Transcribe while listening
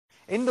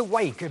In the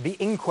wake of the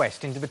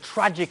inquest into the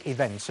tragic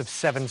events of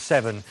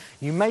 7/7,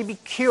 you may be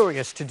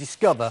curious to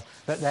discover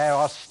that there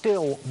are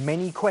still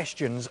many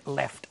questions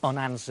left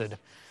unanswered.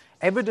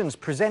 Evidence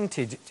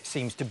presented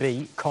seems to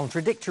be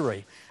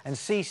contradictory, and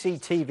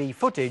CCTV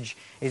footage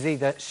is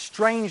either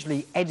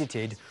strangely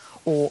edited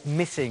or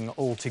missing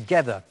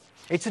altogether.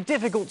 It's a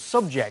difficult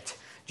subject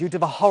due to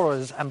the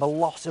horrors and the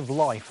loss of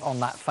life on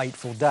that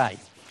fateful day.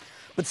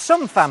 But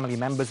some family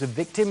members of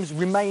victims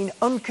remain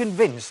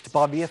unconvinced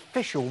by the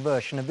official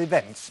version of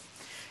events.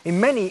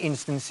 In many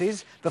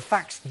instances, the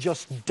facts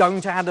just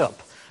don't add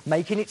up,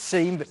 making it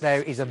seem that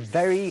there is a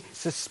very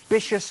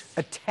suspicious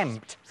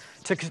attempt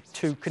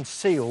to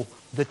conceal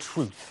the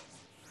truth.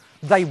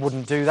 They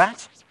wouldn't do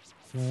that,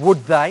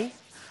 would they?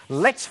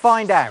 Let's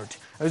find out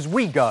as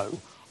we go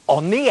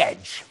on the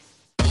edge.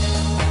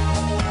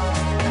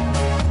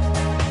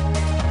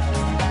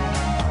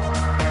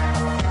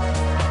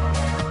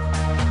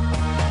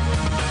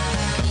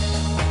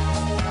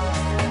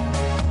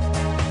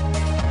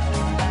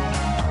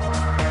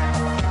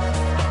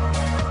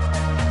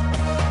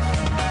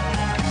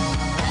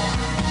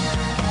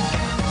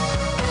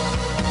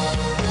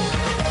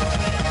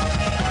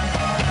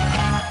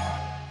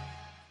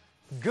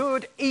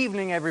 Good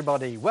evening,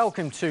 everybody.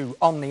 Welcome to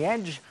On the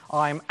Edge.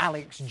 I'm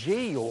Alex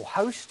G, your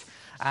host.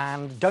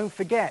 And don't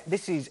forget,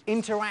 this is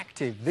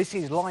interactive. This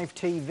is live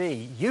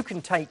TV. You can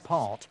take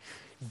part.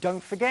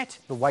 Don't forget,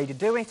 the way to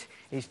do it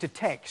is to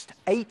text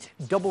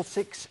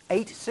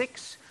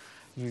 86686.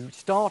 You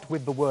start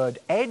with the word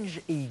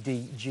EDGE,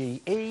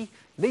 E-D-G-E,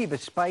 leave a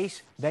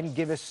space, then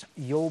give us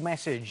your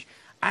message.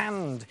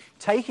 And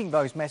taking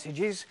those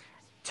messages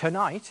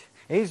tonight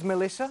is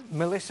Melissa.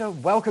 Melissa,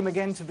 welcome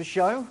again to the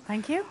show.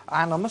 Thank you.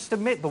 And I must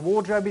admit, the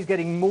wardrobe is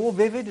getting more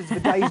vivid as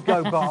the days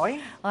go by.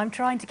 I'm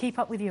trying to keep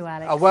up with you,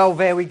 Alex. Oh, well,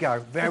 there we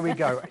go. There we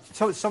go.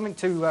 So it's something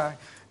to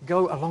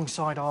go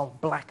alongside our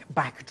black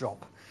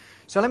backdrop.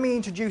 So let me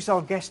introduce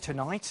our guest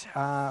tonight,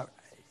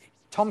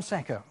 Tom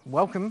Secker.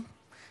 Welcome.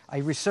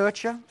 A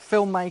researcher,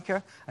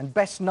 filmmaker, and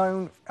best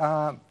known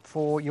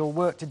for your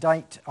work to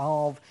date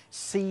of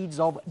Seeds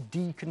of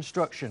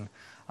Deconstruction.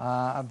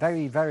 A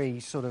very, very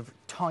sort of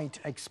tight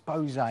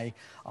expose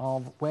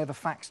of where the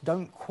facts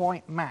don't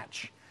quite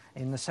match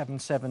in the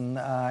 7/7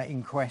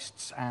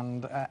 inquests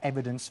and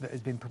evidence that has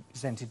been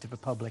presented to the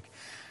public.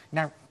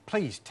 Now,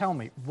 please tell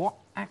me, what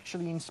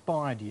actually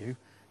inspired you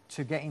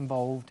to get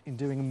involved in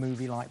doing a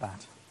movie like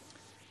that?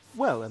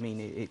 Well, I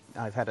mean,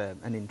 I've had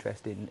an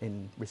interest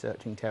in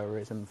researching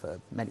terrorism for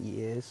many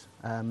years,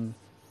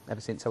 ever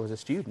since I was a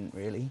student,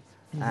 really.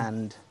 Mm-hmm.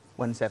 And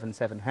when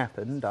 7/7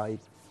 happened, I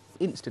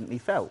instantly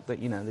felt that,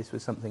 you know, this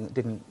was something that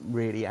didn't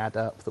really add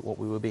up, that what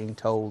we were being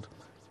told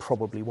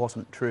probably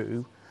wasn't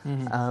true.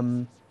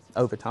 Mm-hmm.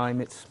 Over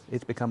time, it's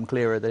become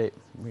clearer that it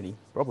really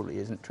probably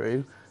isn't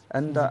true.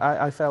 And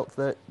I felt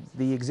that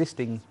the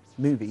existing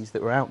movies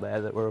that were out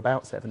there that were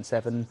about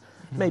 7/7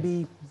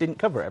 maybe didn't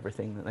cover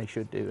everything that they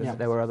should do, and that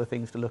there were other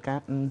things to look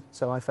at. And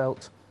so I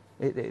felt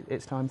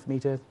it's time for me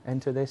to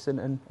enter this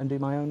and do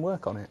my own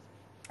work on it.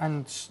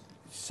 And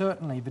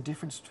certainly the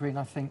difference between,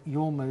 I think,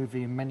 your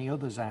movie and many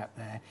others out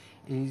there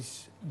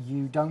is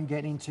you don't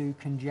get into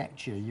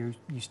conjecture. You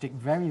stick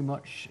very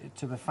much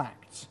to the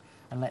facts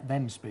and let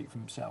them speak for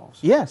themselves.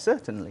 Yeah,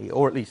 certainly,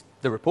 or at least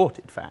the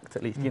reported facts,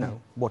 at least, you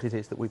know, what it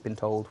is that we've been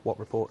told, what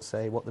reports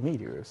say, what the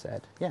media have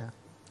said, yeah.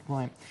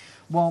 Right.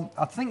 Well,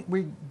 I think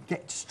we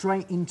get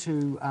straight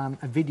into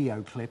a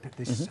video clip at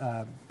this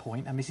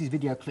point, and this is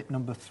video clip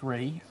number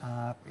 3,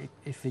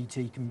 if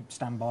ET can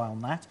stand by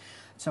on that.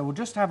 So we'll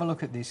just have a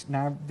look at this.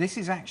 Now, this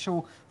is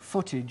actual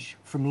footage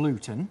from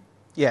Luton.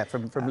 Yeah,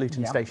 from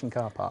Luton Station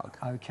car park.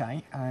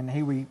 Okay, and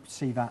here we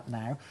see that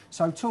now.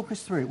 So talk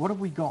us through it. What have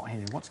we got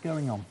here? What's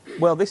going on?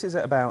 Well, this is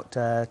at about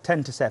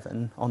 10 to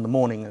 7 on the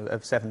morning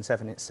of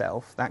 7/7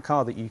 itself. That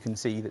car that you can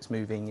see that's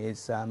moving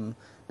is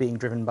being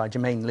driven by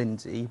Jermaine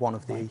Lindsay, one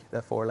of the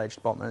 4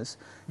 alleged bombers.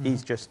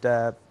 He's just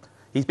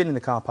he's been in the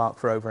car park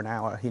for over an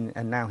hour,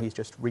 and now he's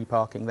just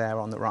reparking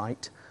there on the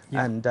right.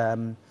 Yeah. And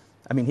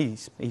I mean,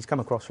 he's come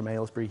across from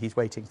Aylesbury. He's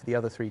waiting for the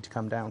other 3 to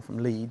come down from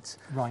Leeds.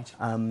 Right.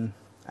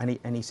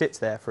 And he sits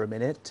there for a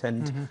minute,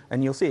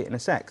 and you'll see it in a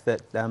sec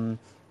that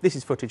this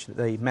is footage that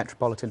the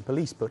Metropolitan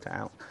Police put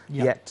out.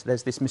 Yep. Yet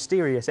there's this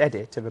mysterious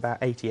edit of about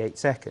 88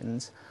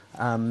 seconds.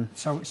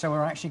 So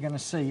we're actually going to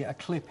see a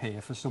clip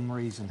here for some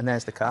reason. And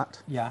there's the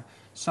cut. Yeah.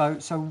 So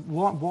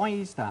why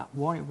is that?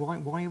 Why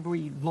have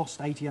we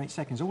lost 88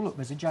 seconds? Oh, look,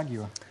 there's a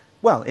Jaguar.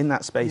 Well, in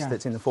that space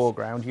that's in the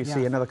foreground, you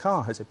see another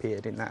car has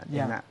appeared in that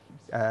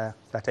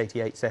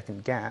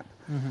 88-second gap.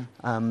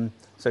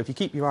 So if you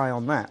keep your eye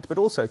on that, but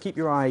also keep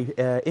your eye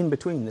in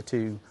between the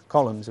 2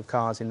 columns of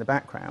cars in the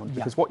background,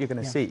 because what you're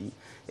going to see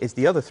is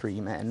the other 3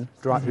 men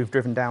who've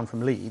driven down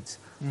from Leeds.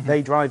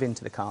 They drive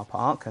into the car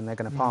park, and they're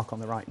going to park on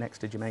the right next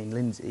to Jermaine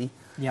Lindsay.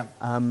 Yeah.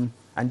 And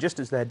just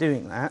as they're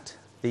doing that,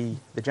 the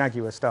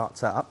Jaguar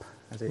starts up,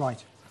 as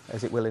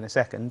it will in a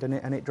second,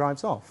 and it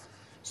drives off.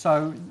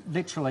 So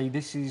literally,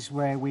 this is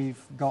where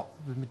we've got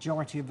the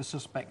majority of the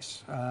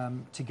suspects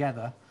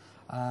together.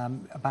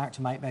 about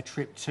to make their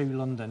trip to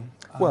London.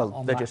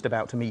 Well, they're just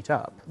about to meet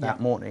up that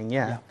morning,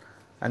 Yeah.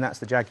 And that's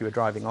the Jaguar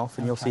driving off,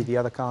 and you'll see the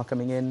other car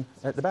coming in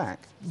at the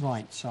back.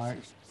 Right, so...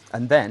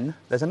 And then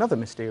there's another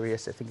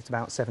mysterious, I think it's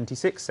about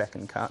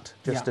 76-second cut,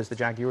 just as the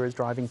Jaguar is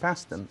driving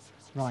past them.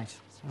 Right,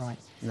 right.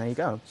 And there you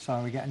go.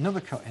 So we get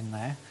another cut in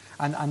there.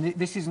 And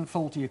this isn't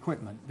faulty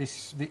equipment.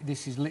 This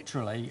is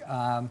literally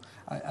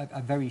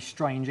a very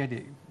strange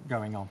edit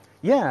going on.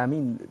 Yeah, I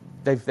mean,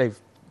 they've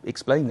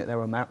explained that there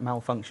were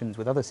malfunctions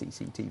with other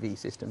CCTV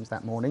systems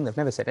that morning. They've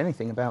never said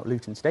anything about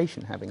Luton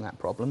Station having that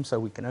problem, so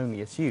we can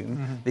only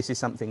assume this is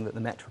something that the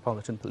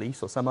Metropolitan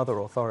Police or some other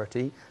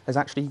authority has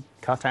actually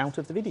cut out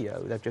of the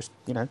video. They've just,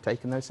 you know,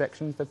 taken those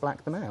sections, they've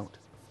blacked them out.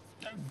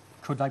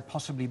 Could they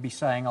possibly be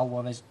saying, oh,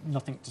 well, there's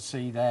nothing to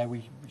see there,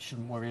 we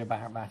shouldn't worry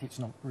about that, it's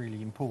not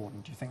really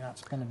important? Do you think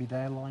that's going to be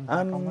their line back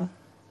on that?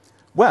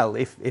 Well,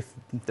 if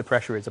the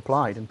pressure is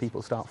applied and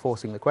people start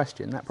forcing the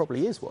question, that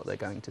probably is what they're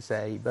going to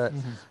say. But,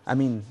 I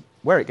mean,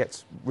 where it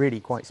gets really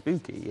quite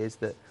spooky is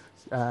that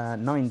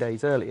 9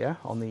 days earlier,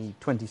 on the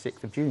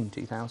 26th of June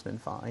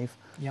 2005,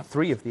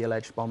 3 of the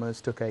alleged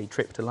bombers took a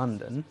trip to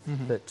London,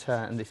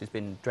 and this has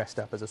been dressed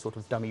up as a sort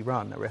of dummy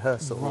run, a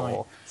rehearsal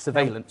or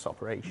surveillance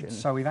operation.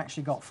 So we've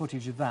actually got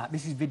footage of that.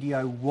 This is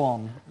video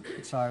 1,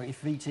 so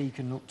if VT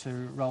can look to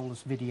roll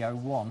us video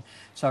 1.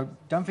 So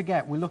don't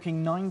forget, we're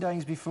looking 9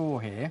 days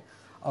before here.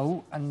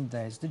 Oh, and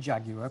there's the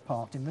Jaguar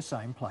parked in the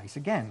same place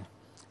again.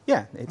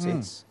 Yeah,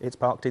 it's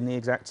parked in the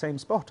exact same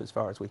spot as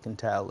far as we can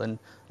tell, and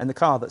the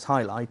car that's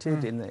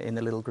highlighted in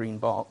the little green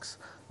box,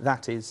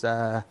 that is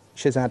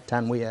Shehzad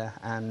Tanweer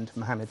and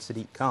Mohammed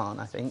Sadiq Khan,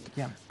 I think,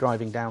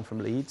 driving down from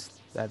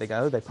Leeds. There they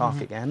go, they park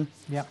again,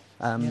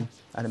 and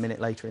a minute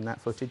later in that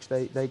footage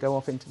they go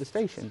off into the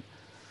station.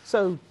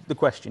 So the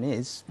question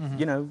is,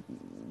 you know,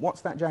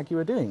 what's that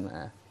Jaguar doing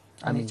there?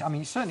 I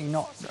mean, it's certainly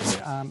not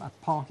a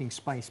parking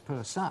space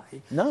per se.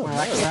 No,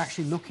 we're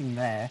actually looking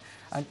there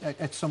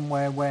at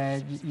somewhere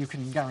where you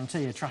can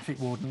guarantee a traffic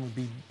warden would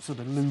be sort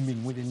of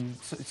looming within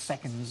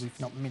seconds, if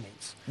not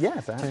minutes. Yeah,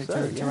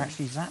 to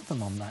actually zap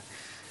them on that.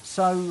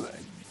 So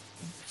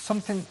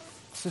something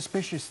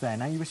suspicious there.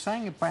 Now, you were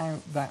saying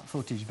about that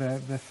footage,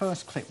 the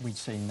first clip we'd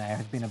seen there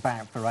had been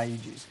about for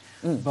ages,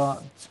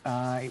 but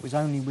it was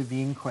only with the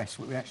inquest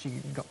that we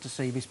actually got to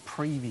see this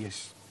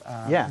previous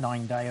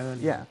 9-day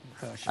earlier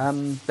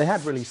version. They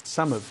had released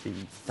some of the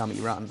dummy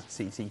run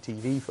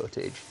CCTV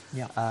footage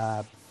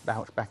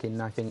back in,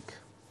 I think,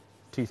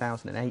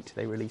 2008.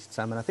 They released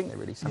some, and I think they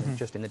released something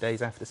just in the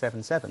days after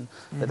 7/7.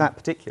 But that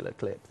particular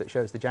clip that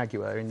shows the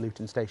Jaguar in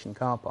Luton Station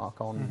car park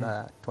on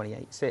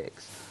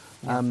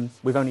 28/6,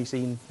 we've only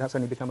seen, that's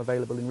only become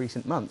available in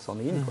recent months on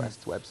the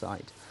Inquests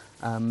website.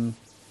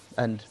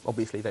 And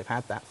obviously they've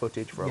had that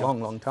footage for a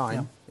long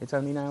time. It's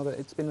only now that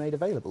it's been made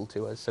available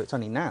to us. So it's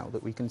only now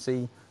that we can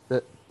see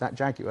that that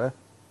Jaguar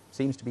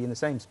seems to be in the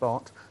same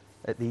spot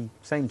at the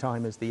same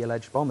time as the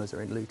alleged bombers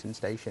are in Luton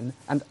Station,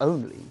 and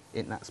only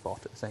in that spot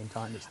at the same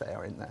time as they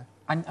are in there.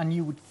 And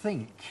you would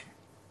think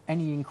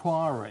any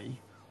inquiry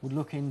would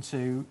look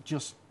into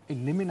just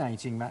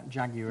eliminating that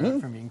Jaguar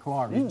from the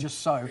inquiry, just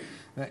so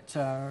that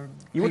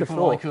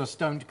people like us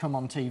don't come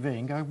on TV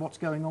and go, what's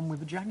going on with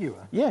the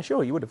Jaguar? Yeah,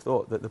 sure, you would have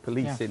thought that the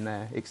police in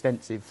their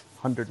extensive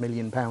 £100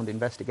 million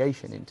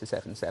investigation into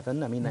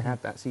 7/7, I mean, they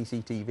had that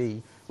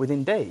CCTV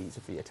within days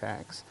of the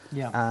attacks,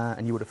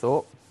 and you would have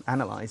thought,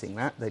 analysing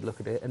that, they'd look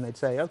at it and they'd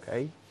say,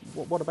 OK,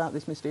 what about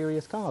this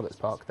mysterious car that's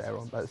parked there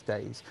on both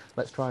days?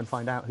 Let's try and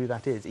find out who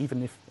that is,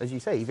 even if, as you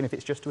say, even if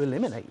it's just to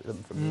eliminate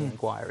them from the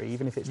inquiry,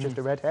 even if it's just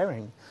a red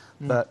herring.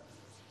 But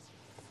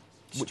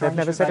they've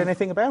never said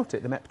anything about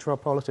it. The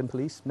Metropolitan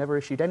Police never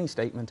issued any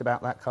statement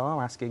about that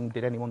car, asking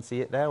did anyone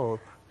see it there, or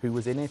who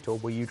was in it, or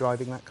were you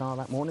driving that car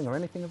that morning, or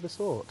anything of the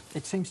sort.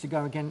 It seems to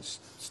go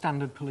against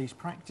standard police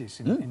practice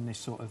in this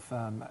sort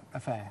of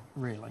affair,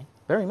 really.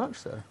 Very much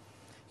so.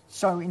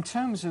 So in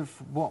terms of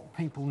what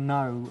people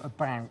know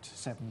about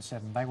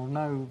 7/7, they will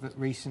know that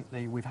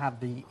recently we've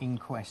had the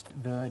inquest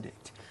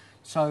verdict.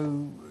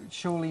 So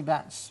surely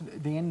that's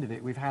the end of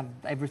it. We've had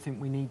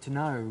everything we need to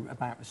know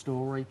about the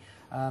story,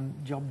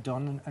 job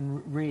done,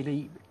 and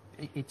really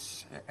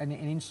it's an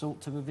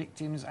insult to the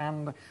victims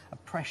and a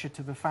pressure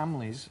to the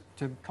families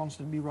to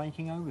constantly be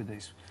raking over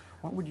this.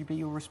 What would be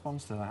your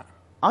response to that?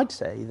 I'd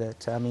say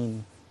that, I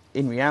mean,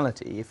 in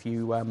reality, if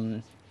you,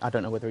 I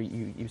don't know whether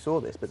you saw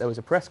this, but there was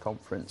a press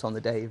conference on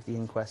the day of the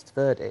inquest's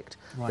verdict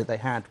that they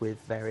had with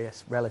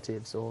various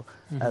relatives or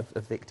of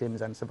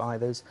victims and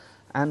survivors,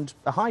 and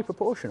a high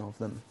proportion of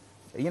them,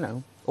 you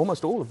know,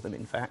 almost all of them,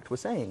 in fact, were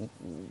saying,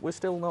 we're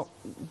still not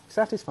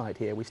satisfied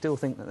here. We still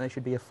think that there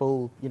should be a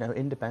full, you know,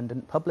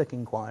 independent public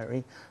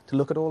inquiry to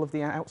look at all of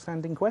the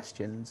outstanding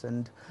questions.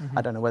 And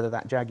I don't know whether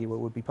that Jaguar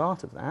would be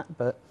part of that,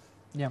 but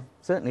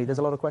certainly there's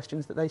a lot of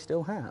questions that they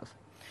still have.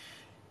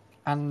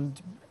 And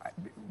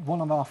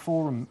one of our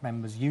forum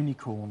members,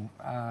 Unicorn,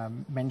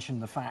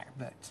 mentioned the fact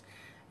that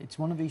it's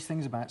one of these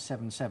things about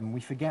 7/7.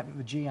 We forget that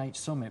the G8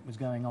 summit was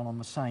going on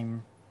the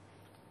same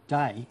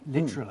day,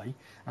 literally,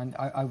 and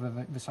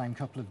over the same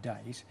couple of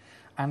days.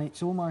 And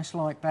it's almost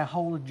like their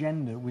whole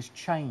agenda was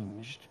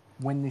changed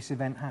when this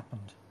event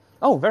happened?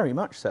 Oh, very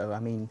much so. I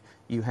mean,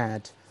 you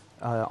had,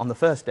 on the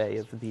first day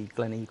of the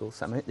Gleneagle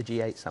Summit, the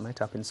G8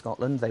 Summit up in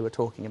Scotland, they were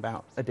talking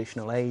about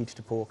additional aid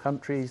to poor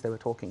countries, they were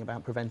talking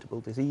about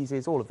preventable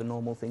diseases, all of the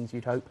normal things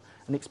you'd hope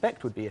and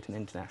expect would be at an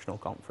international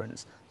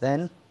conference.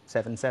 Then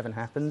 7/7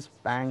 happens,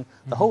 bang,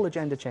 the whole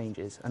agenda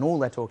changes, and all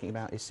they're talking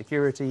about is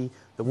security,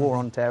 the war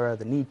on terror,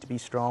 the need to be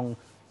strong,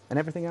 and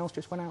everything else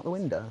just went out the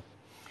window.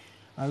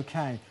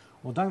 Okay,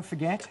 well, don't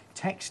forget,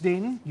 text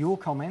in your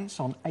comments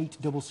on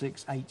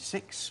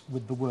 86686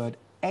 with the word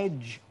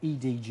EDGE,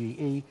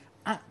 E-D-G-E,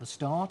 at the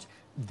start,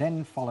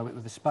 then follow it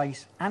with a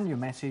space and your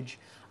message,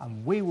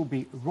 and we will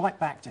be right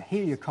back to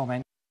hear your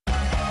comments.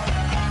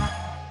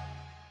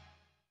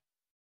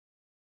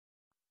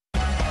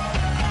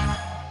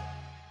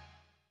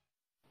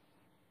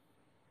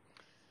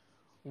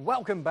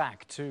 Welcome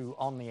back to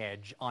On the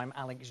Edge. I'm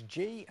Alex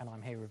G, and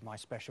I'm here with my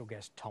special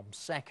guest, Tom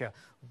Secker.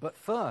 But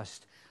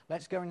first,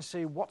 let's go and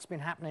see what's been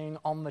happening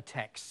on the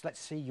text. Let's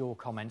see your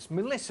comments.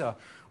 Melissa,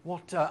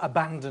 what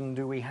abandon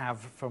do we have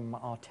from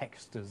our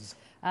texters?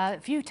 A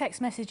few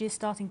text messages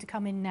starting to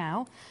come in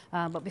now,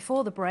 but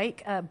before the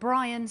break,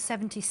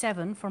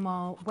 Brian77 from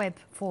our web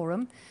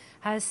forum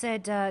has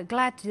said,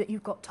 glad that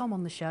you've got Tom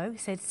on the show. He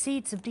said,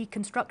 Seeds of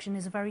Deconstruction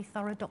is a very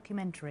thorough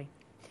documentary.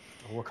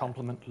 Oh, a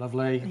compliment,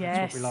 lovely.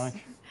 Yes. That's what we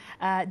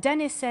like.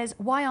 Dennis says,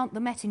 why aren't the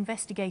Met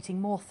investigating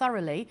more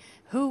thoroughly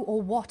who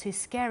or what is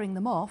scaring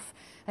them off?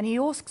 And he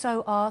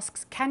also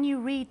asks, can you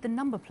read the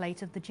number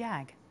plate of the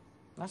Jag?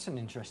 That's an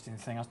interesting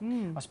thing.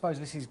 I suppose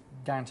this is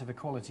down to the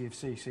quality of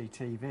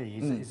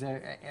CCTV. Is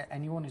there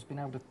anyone who's been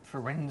able to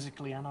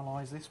forensically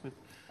analyse this? With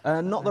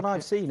Not that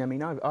I've seen. I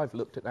mean, I've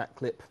looked at that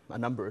clip a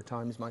number of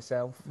times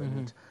myself,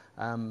 and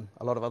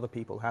a lot of other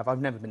people have.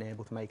 I've never been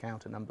able to make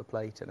out a number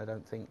plate, and I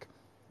don't think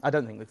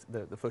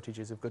the footage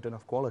is of good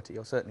enough quality,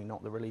 or certainly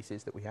not the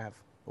releases that we have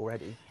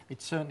already.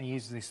 It certainly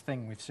is this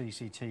thing with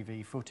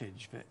CCTV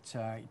footage that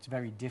it's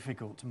very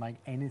difficult to make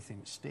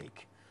anything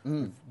stick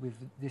with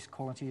this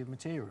quality of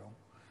material.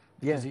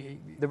 Yeah,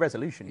 the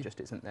resolution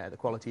just isn't there, the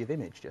quality of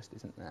image just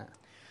isn't there.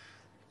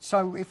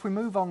 So if we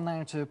move on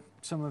now to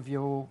some of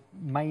your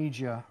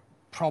major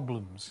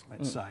problems,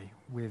 let's say,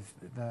 with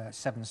the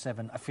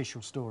 7/7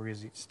 official story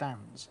as it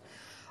stands,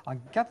 I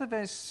gather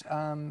there's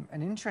an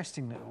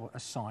interesting little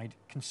aside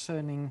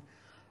concerning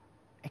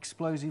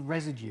explosive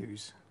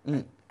residues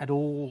at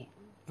all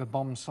the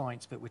bomb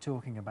sites that we're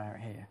talking about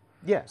here.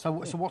 Yeah. So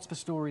what's the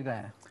story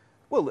there?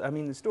 Well, I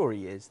mean, the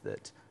story is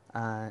that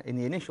in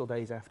the initial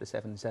days after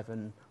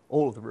 7/7,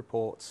 all of the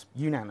reports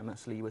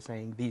unanimously were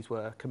saying these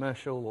were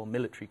commercial or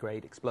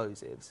military-grade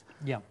explosives.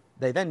 Yeah.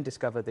 They then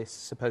discover this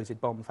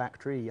supposed bomb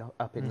factory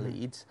up in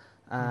Leeds,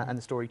 and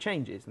the story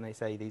changes, and they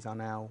say these are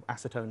now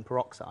acetone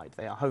peroxide.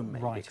 They are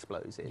homemade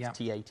explosives, Yeah.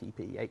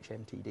 TATP,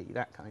 HMTD,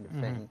 that kind of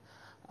thing.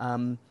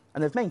 And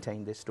they've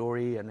maintained this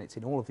story, and it's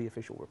in all of the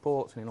official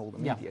reports and in all the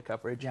media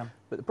coverage. Yeah.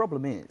 But the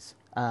problem is,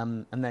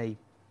 and they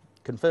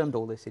confirmed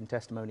all this in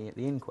testimony at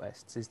the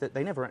inquests, is that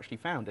they never actually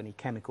found any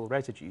chemical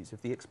residues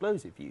of the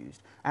explosive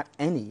used at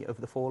any of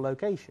the 4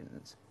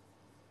 locations.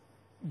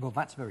 Well,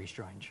 that's very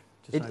strange.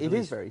 It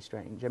is very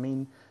strange. I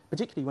mean,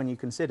 particularly when you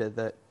consider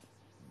that,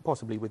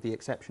 possibly with the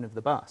exception of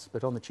the bus,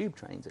 but on the tube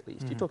trains at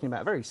least, you're talking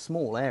about a very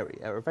small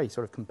area, or a very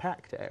sort of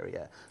compact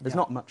area. There's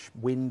not much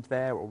wind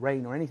there or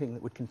rain or anything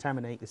that would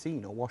contaminate the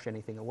scene or wash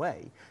anything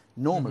away.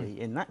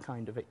 Normally, in that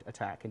kind of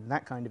attack, in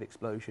that kind of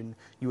explosion,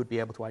 you would be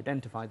able to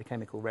identify the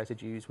chemical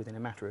residues within a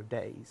matter of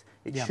days.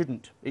 It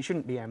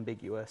shouldn't be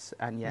ambiguous,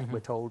 and yet we're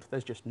told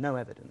there's just no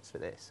evidence for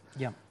this.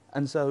 Yeah.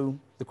 And so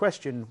the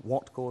question,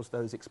 what caused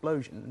those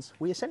explosions,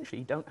 we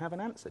essentially don't have an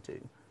answer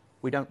to.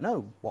 We don't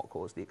know what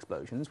caused the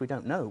explosions. We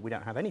don't know. We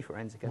don't have any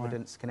forensic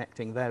evidence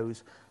connecting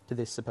those to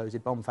this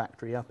supposed bomb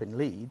factory up in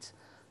Leeds.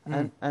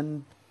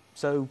 And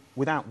so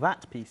without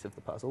that piece of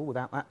the puzzle,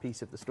 without that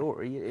piece of the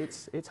story,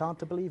 it's hard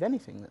to believe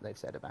anything that they've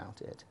said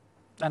about it.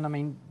 And I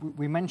mean,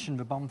 we mentioned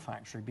the bomb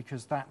factory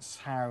because that's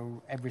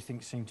how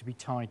everything seemed to be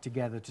tied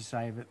together to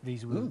say that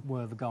these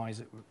were the guys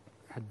that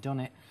had done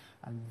it,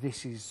 and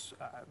this is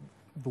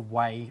the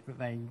way that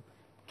they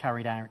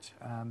carried out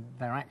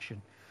their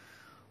action.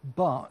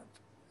 But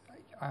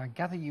I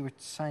gather you were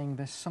saying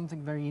there's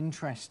something very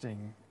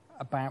interesting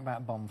about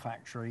that bomb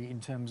factory in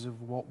terms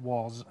of what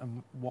was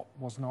and what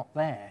was not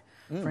there.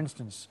 For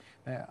instance,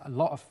 a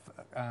lot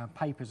of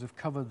papers have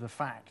covered the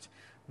fact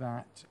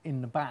that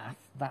in the bath,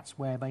 that's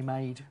where they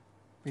made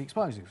the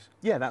explosives.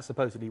 Yeah, that's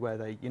supposedly where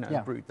they,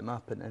 brewed them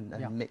up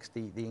and mixed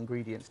the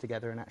ingredients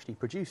together and actually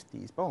produced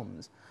these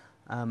bombs.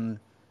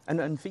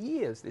 And for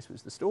years, this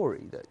was the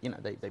story that,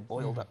 they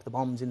boiled up the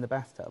bombs in the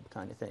bathtub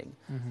kind of thing.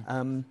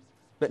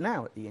 But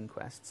now at the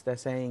inquests, they're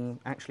saying,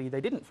 actually,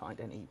 they didn't find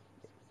any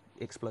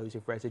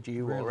explosive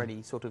residue or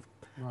any sort of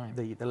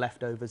the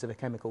leftovers of a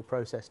chemical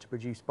process to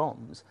produce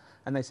bombs.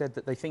 And they said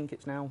that they think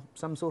it's now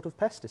some sort of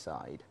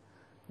pesticide,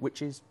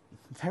 which is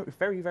very,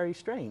 very, very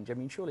strange. I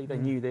mean, surely they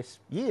knew this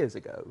years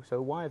ago.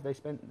 So why have they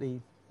spent the,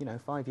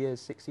 5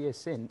 years, 6 years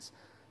since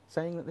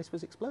saying that this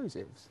was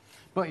explosives?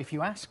 But if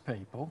you ask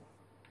people,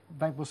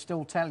 they will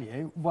still tell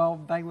you, well,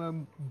 they were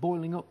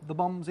boiling up the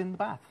bombs in the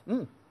bath.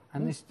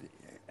 And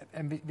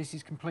this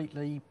is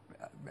completely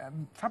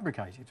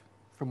fabricated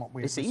from what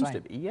we're saying. It seems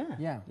to be,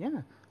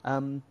 yeah. I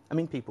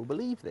mean, people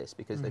believe this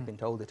because they've been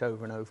told it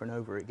over and over and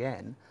over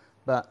again,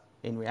 but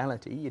in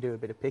reality, you do a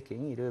bit of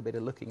picking, you do a bit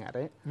of looking at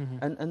it,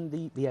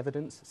 and the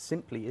evidence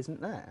simply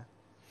isn't there.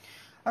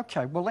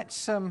 Okay, well,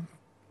 let's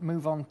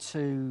move on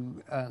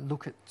to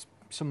look at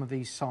some of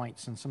these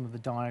sites and some of the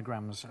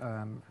diagrams.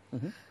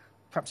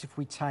 Perhaps if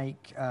we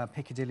take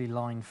Piccadilly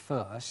line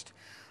first.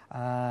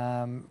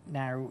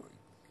 Now,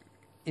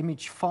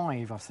 image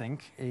 5, I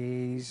think,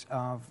 is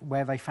of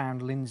where they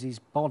found Lindsay's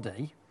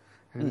body,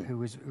 who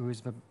was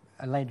the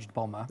alleged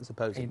bomber, the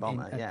supposed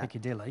bomber, at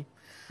Piccadilly.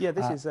 Yeah,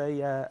 this is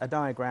a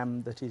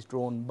diagram that is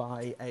drawn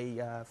by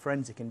a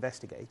forensic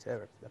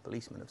investigator, a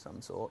policeman of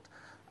some sort.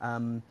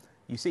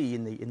 You see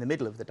in the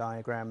middle of the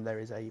diagram there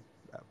is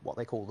what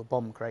they call the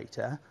bomb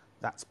crater.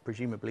 That's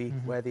presumably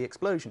where the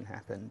explosion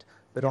happened.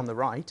 But on the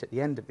right, at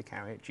the end of the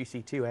carriage, you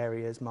see 2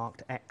 areas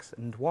marked X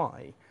and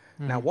Y.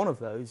 Now, one of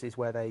those is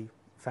where they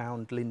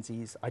found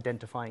Lindsay's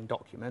identifying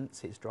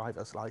documents, his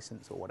driver's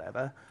license or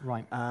whatever.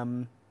 Right.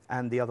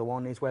 And the other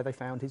one is where they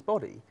found his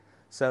body.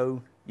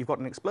 So you've got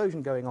an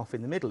explosion going off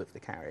in the middle of the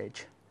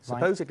carriage,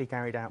 supposedly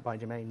carried out by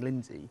Jermaine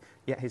Lindsay,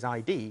 yet his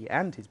ID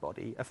and his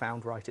body are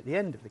found right at the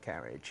end of the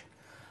carriage.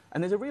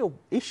 And there's a real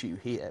issue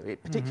here,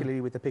 particularly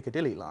with the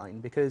Piccadilly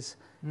line, because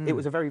it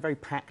was a very, very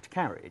packed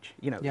carriage,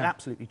 you know,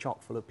 absolutely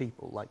chock full of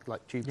people,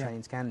 like tube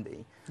trains can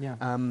be.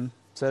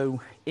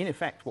 So, in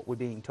effect, what we're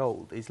being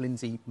told is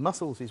Lindsay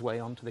muscles his way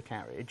onto the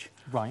carriage,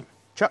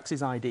 chucks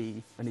his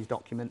ID and his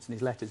documents and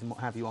his letters and what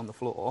have you on the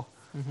floor,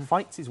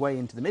 fights his way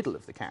into the middle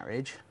of the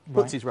carriage,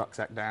 puts his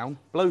rucksack down,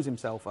 blows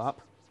himself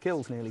up,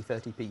 kills nearly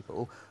 30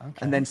 people,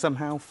 and then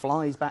somehow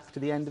flies back to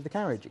the end of the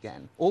carriage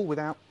again, all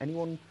without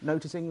anyone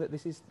noticing that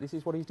this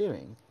is what he's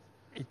doing.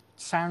 It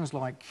sounds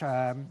like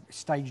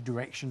stage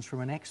directions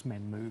from an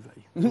X-Men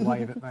movie, the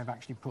way that they've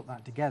actually put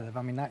that together.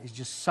 I mean, that is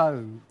just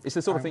so It's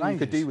the sort of thing you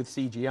could outrageous. do with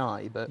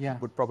CGI, but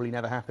would probably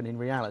never happen in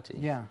reality.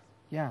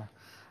 Yeah.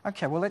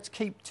 OK, well, let's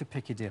keep to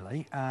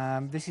Piccadilly.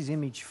 This is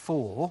image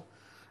 4.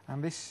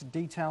 And this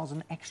details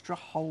an extra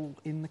hole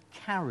in the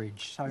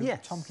carriage. So,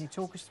 Tom, can you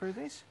talk us through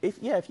this? If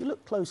you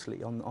look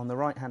closely on the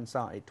right-hand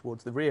side,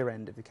 towards the rear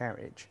end of the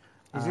carriage...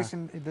 Is this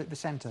in the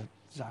centre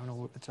zone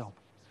or at the top?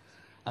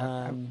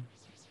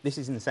 This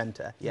is in the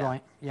centre, yeah.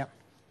 Right, yep.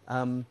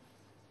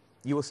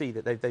 You will see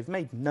that they've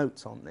made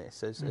notes on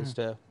this as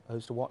to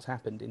what's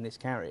happened in this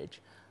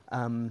carriage.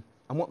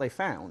 And what they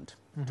found,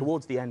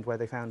 towards the end where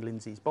they found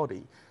Lindsay's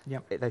body,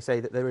 they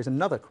say that there is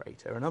another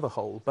crater, another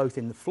hole, both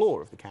in the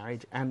floor of the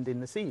carriage and in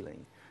the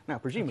ceiling. Now,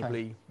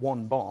 presumably,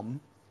 one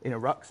bomb in a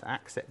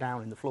rucksack set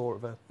down in the floor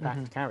of a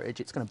packed carriage,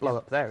 it's going to blow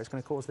up there, it's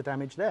going to cause the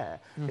damage there.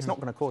 It's not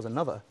going to cause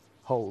another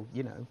hole,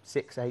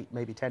 6, 8,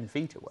 maybe 10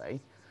 feet away.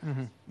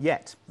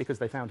 Yet, because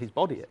they found his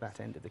body at that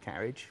end of the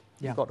carriage,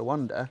 you've got to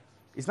wonder,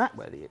 is that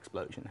where the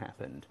explosion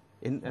happened?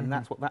 And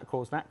that's what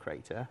caused that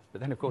crater.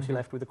 But then, of course, you're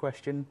left with the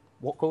question,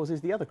 what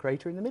causes the other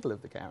crater in the middle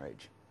of the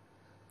carriage?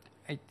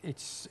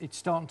 It's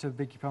starting to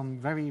become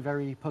very,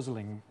 very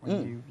puzzling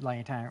when you lay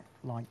it out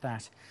like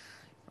that.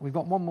 We've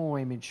got one more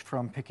image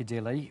from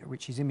Piccadilly,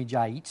 which is image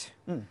 8.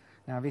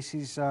 Now, this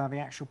is the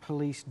actual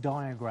police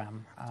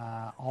diagram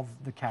of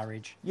the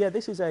carriage. Yeah,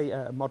 this is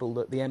a model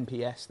that the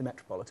MPS, the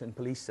Metropolitan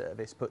Police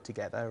Service, put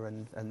together,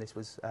 and this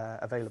was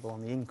available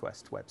on the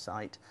Inquests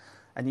website.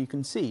 And you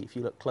can see, if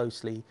you look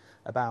closely,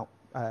 about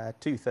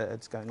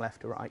 2/3 going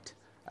left to right,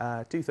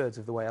 2/3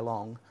 of the way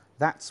along,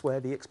 that's where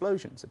the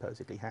explosion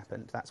supposedly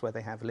happened. That's where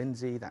they have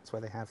Lindsay, that's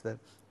where they have the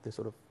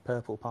sort of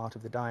purple part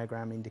of the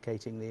diagram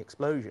indicating the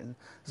explosion.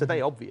 So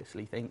they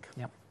obviously think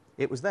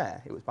it was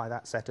there. It was by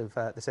that set of,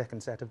 the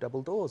second set of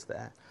double doors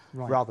there,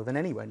 rather than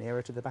anywhere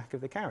nearer to the back of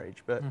the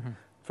carriage. But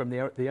from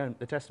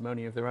the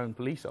testimony of their own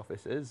police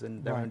officers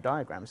and their own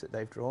diagrams that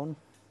they've drawn,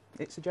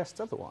 it suggests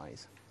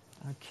otherwise.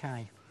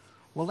 OK.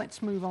 Well,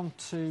 let's move on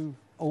to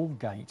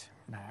Aldgate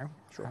now.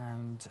 Sure.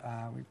 And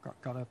we've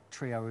got a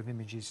trio of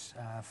images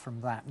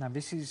from that. Now,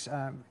 this is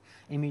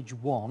image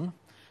 1.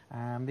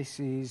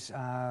 This is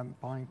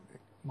by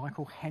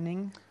Michael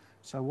Henning.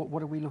 So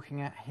what are we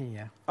looking at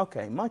here?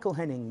 OK, Michael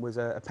Henning was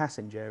a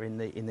passenger in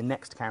the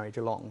next carriage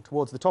along.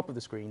 Towards the top of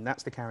the screen,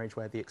 that's the carriage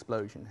where the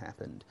explosion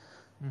happened.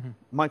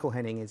 Michael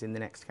Henning is in the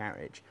next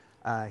carriage.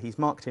 He's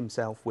marked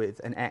himself with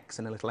an X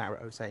and a little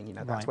arrow saying,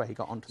 that's where he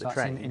got onto the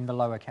train. That's in the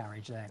lower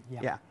carriage there,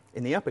 Yeah.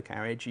 In the upper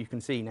carriage, you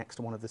can see next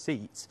to one of the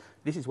seats,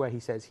 this is where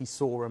he says he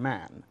saw a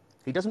man.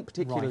 He doesn't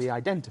particularly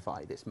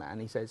identify this man.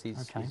 He says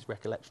his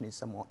recollection is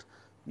somewhat,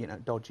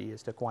 dodgy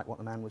as to quite what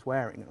the man was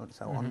wearing and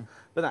so on.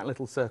 But that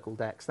little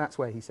circled X, that's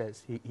where he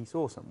says he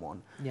saw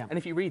someone. And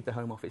if you read the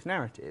Home Office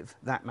narrative,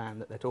 that man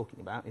that they're talking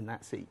about in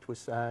that seat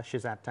was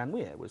Shazad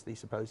Tanweer, was the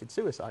supposed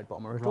suicide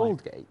bomber at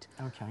Aldgate.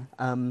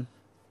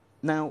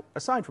 Now,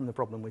 aside from the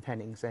problem with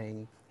Henning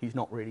saying he's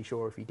not really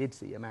sure if he did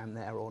see a man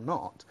there or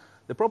not,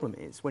 the problem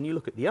is when you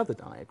look at the other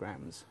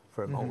diagrams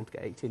for a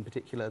Moldgate, in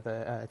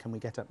particular, can we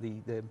get up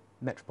the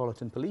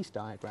Metropolitan Police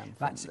diagram from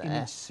That's there?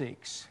 image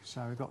 6.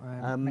 So we've got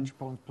the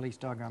Metropolitan Police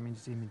diagram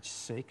is image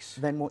 6.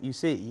 Then what you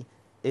see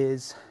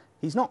is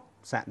he's not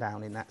sat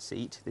down in that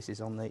seat. This is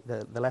on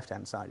the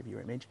left-hand side of your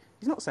image.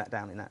 He's not sat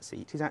down in that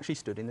seat. He's actually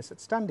stood in the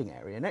standing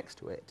area next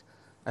to it.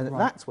 And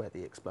that's where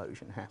the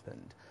explosion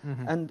happened.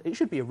 And it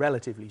should be a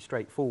relatively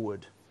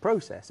straightforward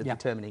process of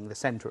determining the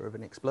centre of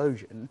an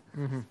explosion.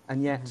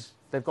 And yet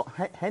they've got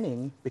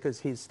Henning,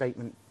 because his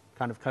statement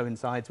kind of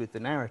coincides with the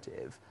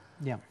narrative,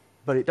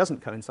 but it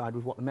doesn't coincide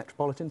with what the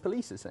Metropolitan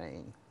Police are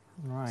saying.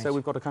 Right. So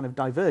we've got a kind of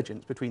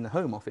divergence between the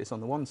Home Office on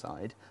the one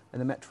side and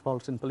the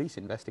Metropolitan Police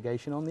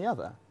investigation on the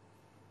other.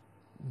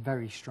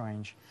 Very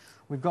strange.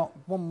 We've got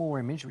one more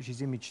image, which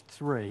is image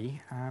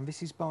 3.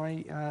 This is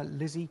by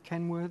Lizzie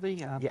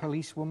Kenworthy, a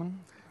policewoman.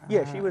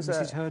 Yeah, she was. This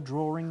is her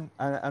drawing.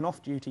 An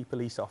off-duty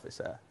police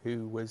officer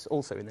who was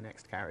also in the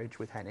next carriage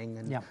with Henning,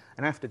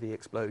 and after the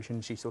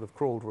explosion, she sort of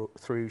crawled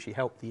through. She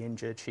helped the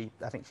injured.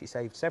 I think she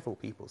saved several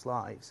people's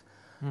lives.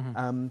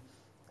 And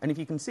if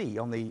you can see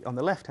on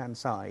the left-hand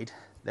side,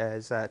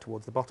 there's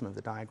towards the bottom of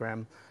the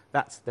diagram,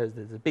 there's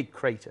a big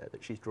crater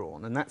that she's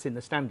drawn, and that's in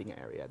the standing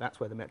area. That's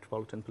where the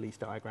Metropolitan Police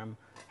diagram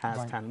has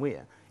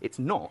Tanweer. It's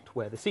not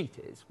where the seat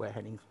is, where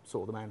Henning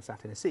saw the man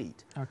sat in a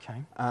seat.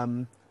 Okay.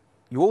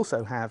 You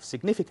also have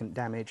significant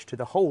damage to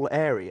the whole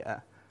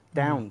area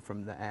down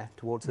from there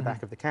towards the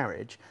back of the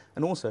carriage.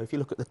 And also, if you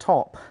look at the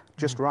top,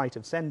 just right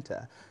of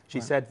centre,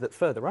 she said that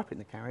further up in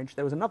the carriage,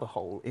 there was another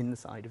hole in the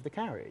side of the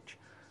carriage.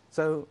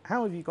 So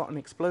how have you got an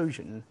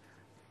explosion,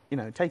 you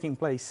know, taking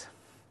place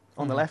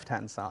on the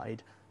left-hand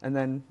side, and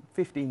then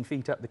 15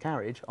 feet up the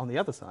carriage, on the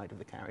other side of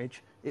the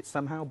carriage, it's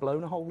somehow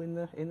blown a hole in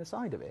the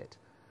side of it?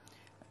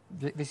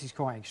 This is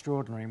quite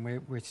extraordinary,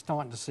 and we're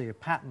starting to see a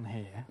pattern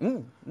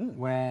here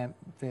where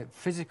the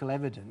physical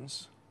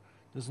evidence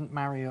doesn't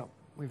marry up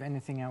with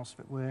anything else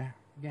that we're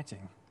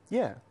getting.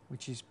 Yeah.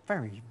 Which is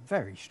very,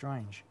 very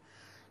strange.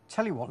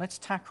 Tell you what, let's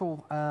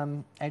tackle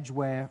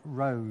Edgware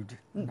Road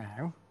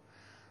now.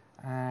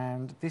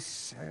 And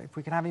this, if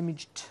we can have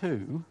image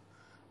 2,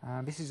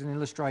 this is an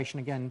illustration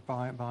again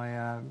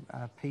by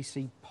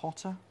P.C.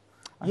 Potter,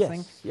 I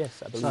think.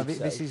 Yes, I believe so. So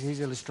This is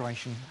his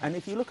illustration. And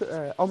if you look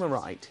at on the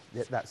right,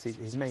 that's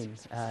his main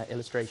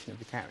illustration of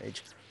the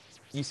carriage.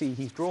 You see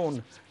he's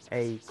drawn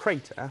a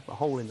crater, a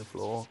hole in the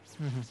floor,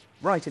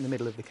 right in the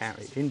middle of the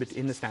carriage,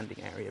 in the standing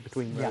area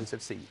between rows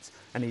of seats.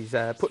 And he's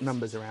put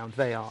numbers around.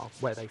 They are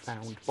where they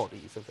found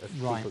bodies of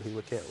people who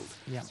were killed.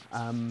 Yeah.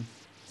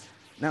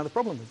 Now the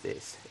problem with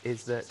this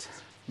is that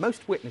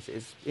most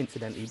witnesses,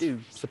 incidentally, do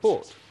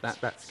support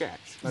that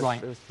sketch.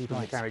 Most people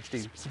in the carriage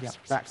do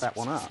back that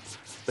one up.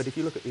 But if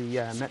you look at the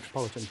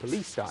Metropolitan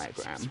Police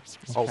diagram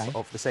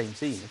of the same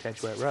scene at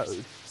Edgware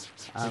Road,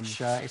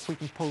 which, if we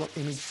can pull up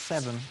image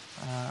 7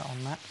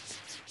 on that.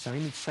 So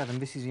image 7,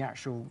 this is the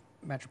actual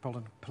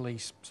Metropolitan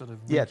Police sort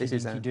of this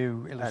is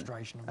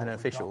illustration of an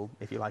official,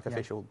 if you like,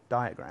 official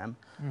diagram.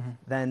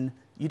 Then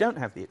you don't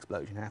have the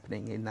explosion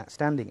happening in that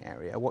standing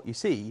area. What you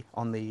see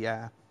on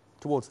the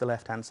towards the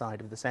left-hand side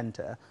of the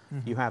centre,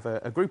 you have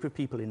a group of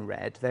people in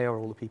red. They are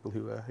all the people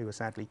who were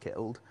sadly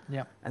killed.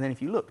 And then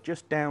if you look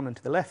just down and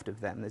to the left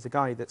of them, there's a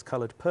guy that's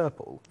coloured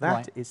purple.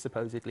 That is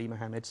supposedly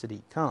Mohammed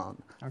Sadiq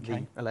Khan,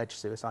 the alleged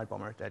suicide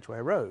bomber at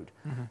Edgware Road.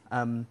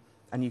 And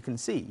you can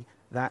see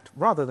that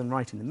rather than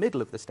right in the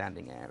middle of the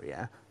standing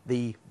area,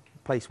 the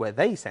place where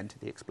they centre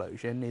the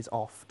explosion is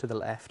off to the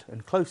left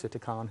and closer to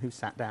Khan, who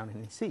sat down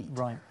in his seat.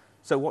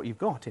 So what you've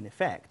got, in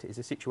effect, is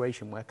a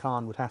situation where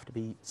Khan would have to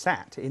be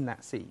sat in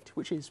that seat,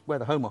 which is where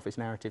the Home Office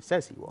narrative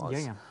says he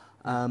was,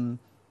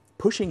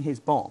 pushing his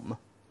bomb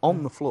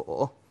on the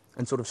floor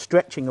and sort of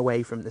stretching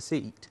away from the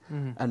seat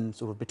and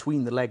sort of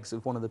between the legs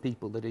of one of the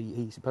people that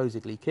he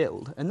supposedly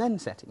killed, and then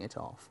setting it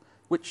off,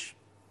 which,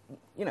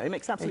 you know, it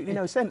makes absolutely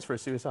no sense for a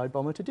suicide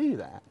bomber to do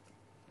that.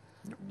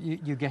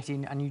 You get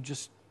in and you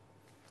just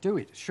do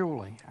it,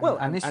 surely. Well,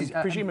 and this is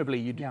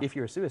presumably, if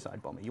you're a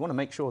suicide bomber, you want to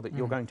make sure that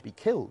you're going to be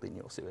killed in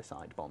your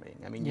suicide bombing.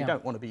 I mean, you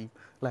don't want to be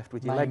left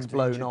with your legs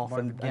blown off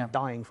and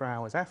dying for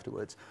hours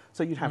afterwards.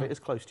 So you'd have it as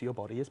close to your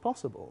body as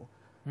possible.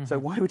 So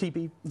why would he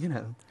be, you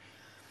know?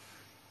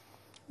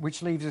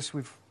 Which leaves us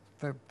with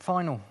the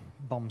final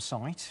bomb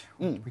site,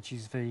 which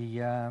is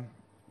the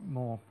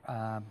more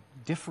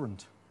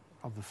different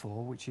of the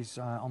four, which is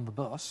on the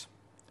bus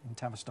in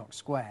Tavistock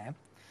Square.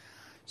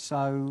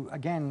 So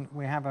again,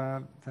 we have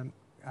the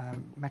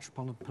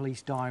Metropolitan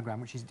Police diagram,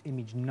 which is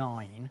image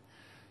 9.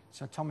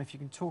 So Tom, if you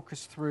can talk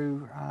us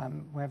through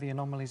where the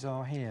anomalies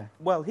are here.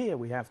 Well, here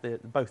we have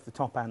both the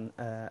top and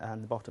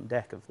the bottom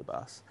deck of the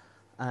bus.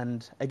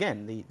 And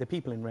again, the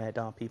people in red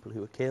are people who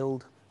were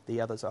killed,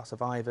 the others are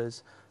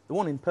survivors. The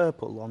one in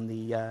purple on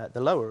the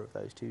lower of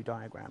those two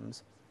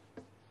diagrams,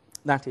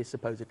 that is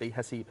supposedly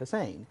Hasib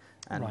Hussain,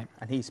 and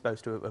he's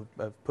supposed to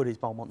have put his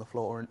bomb on the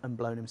floor and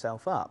blown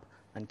himself up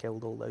and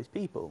killed all those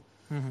people.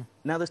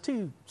 Now, there's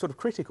two sort of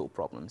critical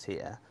problems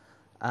here.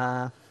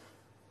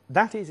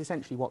 that is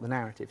essentially what the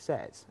narrative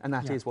says, and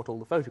that Yeah. is what all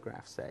the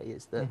photographs say,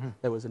 is that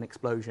there was an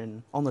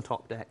explosion on the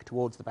top deck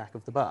towards the back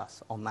of the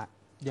bus,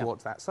 Yeah.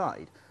 towards that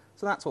side.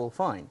 So that's all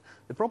fine.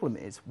 The problem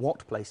is,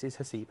 what places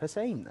Hasib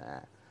Hussein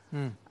there?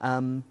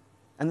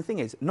 And the thing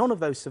is, none of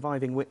those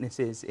surviving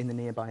witnesses in the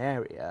nearby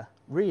area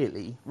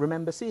really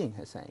remember seeing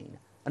Hussein.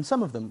 And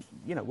some of them,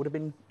 you know, would have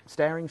been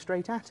staring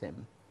straight at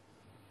him.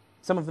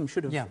 Some of them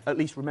should have at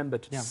least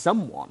remembered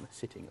someone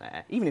sitting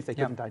there. Even if they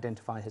couldn't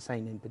identify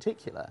Hussein in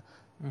particular,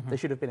 they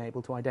should have been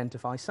able to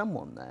identify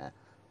someone there.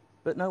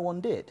 But no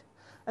one did.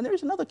 And there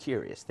is another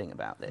curious thing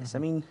about this. I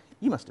mean,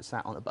 you must have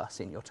sat on a bus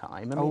in your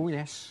time. I mean,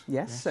 yes.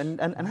 Yes,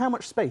 and how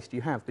much space do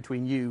you have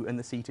between you and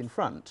the seat in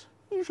front?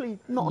 Usually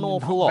not an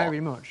awful lot. Not very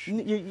much.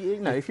 You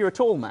know, if you're a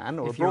tall man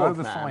or a If you're broad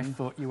over man, 5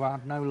 foot, you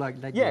have no leg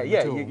room yeah,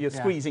 at all. you're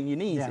squeezing your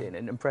knees in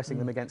and pressing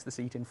Mm. them against the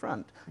seat in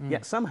front.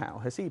 Yet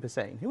somehow Hasib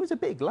Hussein, who was a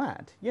big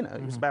lad, you know,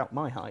 he was about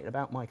my height,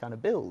 about my kind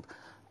of build,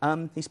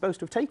 he's supposed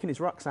to have taken his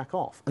rucksack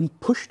off and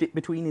pushed it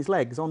between his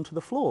legs onto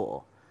the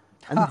floor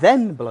and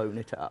then blown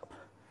it up.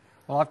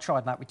 Well, I've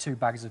tried that with 2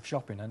 bags of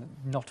shopping and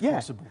not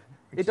possible.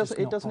 It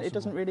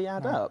doesn't really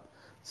add up.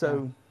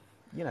 So,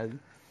 you know,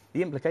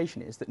 the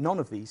implication is that none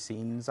of these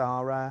scenes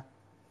are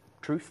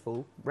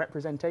truthful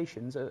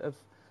representations of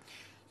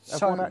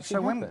what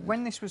actually happened.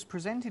 When this was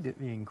presented at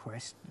the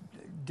inquest,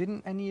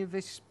 didn't any of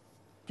this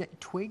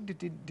get twigged?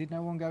 Did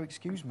no one go,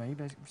 excuse me,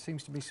 there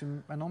seems to be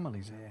some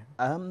anomalies here?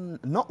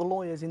 Not the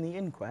lawyers in the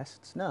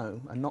inquests,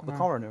 no, and not the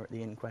coroner at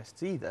the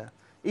inquests either.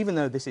 Even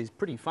though this is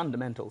pretty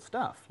fundamental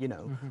stuff, you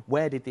know,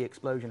 where did the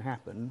explosion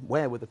happen?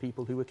 Where were the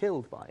people who were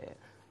killed by it?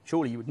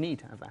 Surely you would need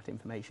to have that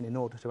information in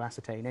order to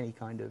ascertain any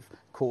kind of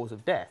cause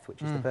of death,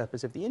 which is the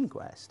purpose of the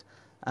inquest.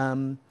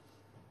 And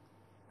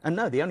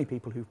no, the only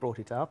people who've brought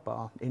it up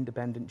are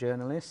independent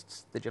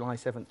journalists, the July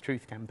 7th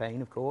Truth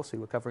Campaign, of course, who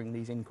were covering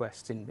these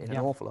inquests in an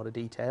awful lot of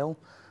detail,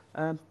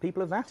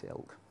 people of that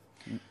ilk.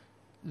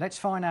 Let's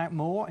find out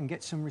more and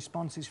get some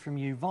responses from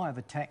you via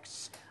the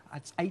texts.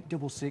 That's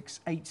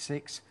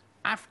 86686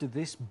 after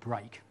this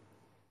break.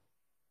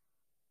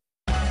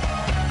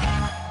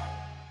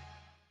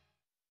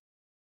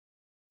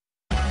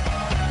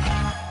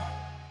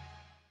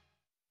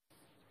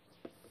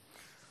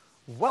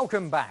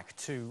 Welcome back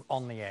to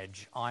On the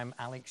Edge. I'm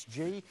Alex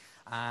G,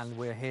 and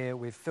we're here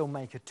with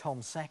filmmaker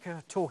Tom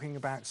Secker talking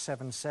about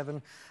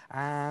 7/7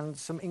 and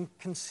some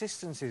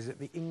inconsistencies that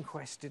the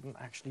inquest didn't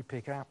actually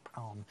pick up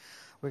on.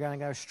 We're going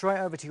to go straight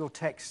over to your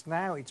text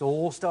now. It's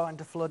all starting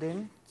to flood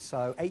in.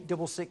 So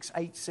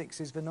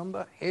 86686 is the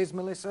number. Here's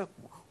Melissa.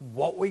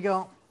 What we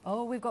got?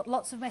 Oh, we've got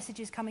lots of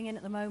messages coming in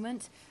at the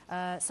moment.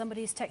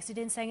 Somebody's texted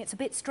in saying it's a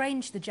bit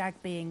strange the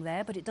JAG being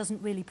there, but it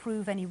doesn't really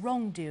prove any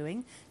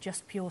wrongdoing,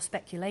 just pure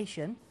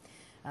speculation.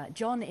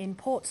 John in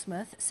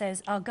Portsmouth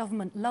says our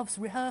government loves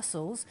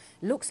rehearsals.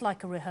 Looks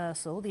like a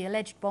rehearsal. The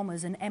alleged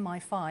bombers and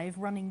MI5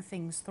 running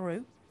things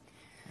through.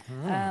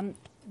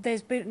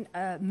 There's been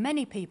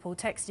many people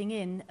texting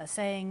in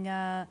saying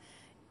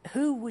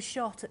who was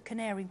shot at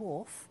Canary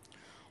Wharf,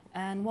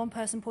 and one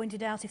person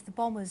pointed out if the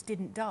bombers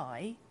didn't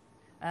die,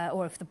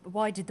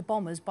 why did the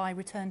bombers buy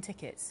return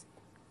tickets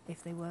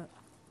if they were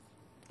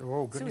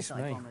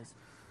suicide bombers?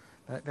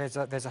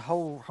 There's a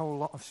whole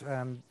lot of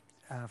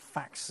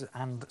facts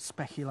and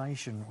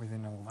speculation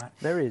within all that.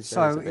 There is.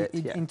 So there is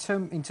a bit,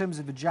 in terms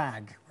of the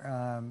JAG,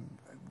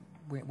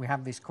 we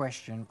have this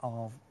question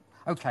of,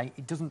 okay,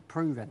 it doesn't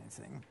prove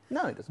anything.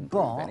 No, it doesn't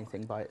prove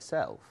anything by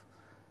itself.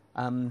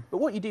 But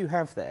what you do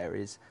have there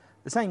is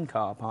the same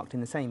car parked in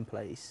the same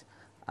place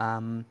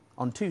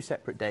on 2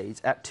 separate days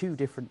at 2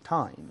 different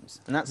times.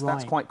 And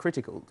that's quite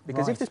critical,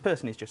 because if this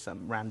person is just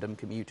some random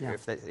commuter,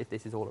 if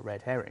this is all a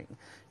red herring,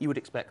 you would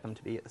expect them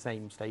to be at the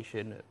same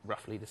station at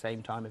roughly the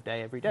same time of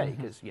day every day,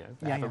 because you know,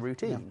 they have a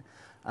routine.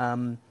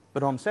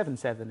 But on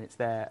 7/7, it's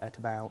there at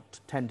about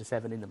 10 to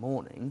 7 in the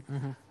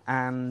morning,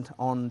 and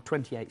on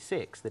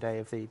 28/6, the day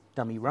of the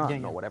dummy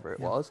run or whatever it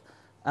was,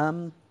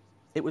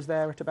 it was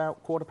there at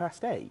about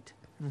 8:15.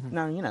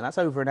 Now, you know, that's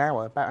over an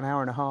hour, about an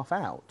hour and a half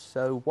out.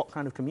 So what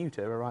kind of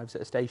commuter arrives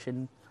at a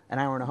station an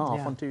hour and a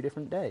half on 2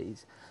 different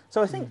days?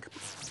 So I think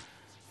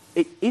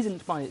it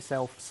isn't by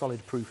itself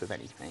solid proof of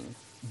anything,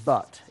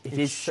 but it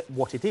is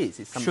what it is.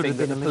 It's something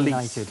that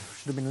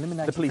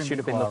the police should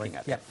have been looking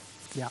at.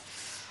 Yeah.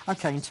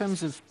 Okay, in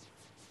terms of,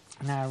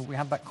 now we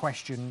had that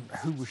question,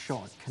 who was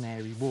shot at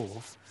Canary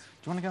Wharf?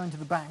 Do you want to go into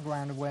the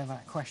background of where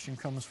that question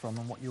comes from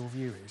and what your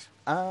view is?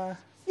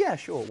 Yeah,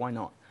 sure, why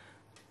not?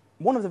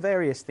 One of the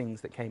various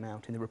things that came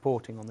out in the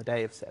reporting on the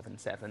day of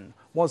 7/7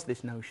 was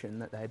this notion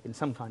that there had been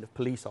some kind of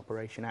police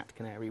operation at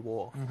Canary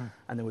Wharf,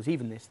 and there was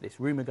even this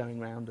rumour going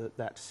around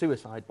that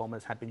suicide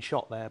bombers had been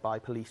shot there by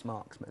police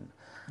marksmen.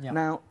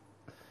 Now,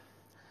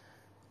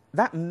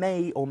 that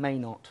may or may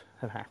not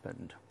have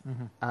happened.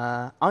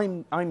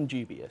 I'm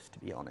dubious, to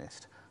be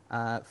honest,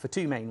 for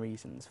 2 main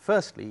reasons.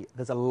 Firstly,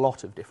 there's a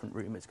lot of different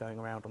rumours going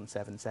around on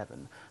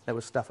 7/7. There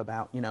was stuff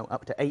about, you know,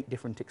 up to 8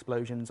 different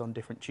explosions on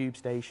different tube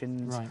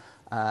stations,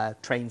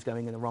 trains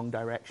going in the wrong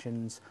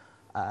directions,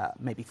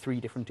 maybe 3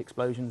 different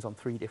explosions on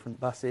 3 different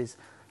buses.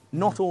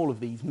 Not all of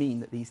these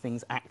mean that these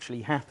things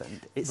actually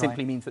happened. It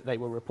simply means that they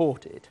were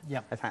reported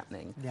as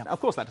happening. Yep. Now, of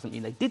course, that doesn't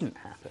mean they didn't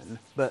happen,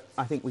 but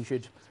I think we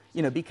should,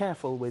 you know, be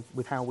careful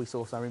with how we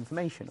source our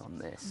information on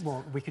this.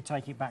 Well, we could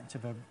take it back to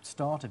the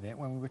start of it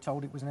when we were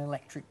told it was an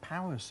electric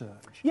power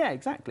surge. Yeah,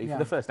 exactly. Yeah.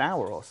 For the first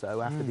hour or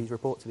so, after these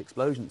reports of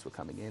explosions were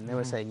coming in, they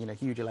were saying, you know,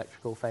 huge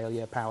electrical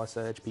failure, power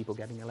surge, people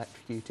getting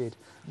electrocuted,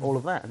 all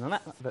of that. And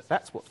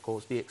that's what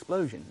caused the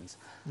explosions.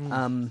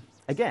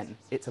 Again,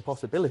 it's a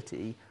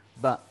possibility,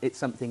 but it's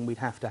something we'd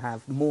have to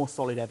have more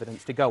solid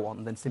evidence to go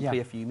on than simply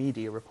a few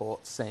media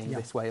reports saying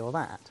this way or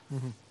that.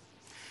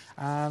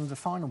 And the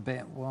final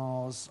bit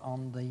was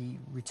on the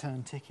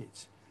return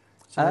tickets.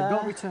 So they've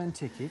got return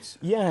tickets.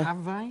 Yeah.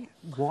 Have they?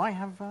 Why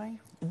have they?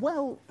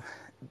 Well,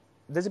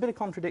 there's a bit of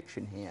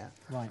contradiction here.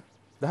 Right.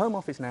 The Home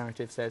Office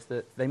narrative says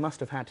that they must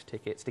have had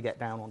tickets to get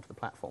down onto the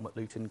platform at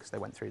Luton because they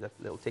went through the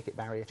little ticket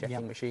barrier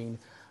checking machine.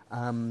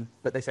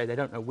 But they say they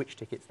don't know which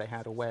tickets they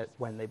had or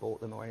when they bought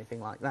them or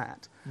anything like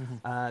that.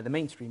 The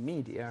mainstream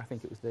media, I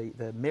think it was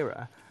the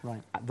Mirror,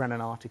 ran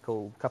an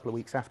article a couple of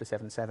weeks after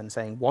 7/7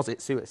 saying, was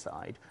it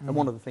suicide? And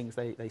one of the things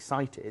they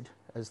cited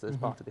as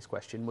part of this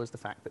question was the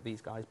fact that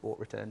these guys bought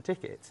return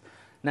tickets.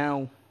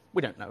 Now,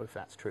 we don't know if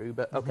that's true,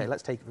 but okay,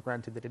 let's take it for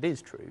granted that it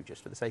is true,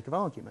 just for the sake of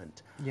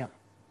argument. Yeah.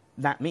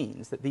 That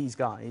means that these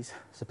guys,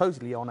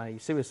 supposedly on a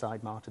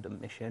suicide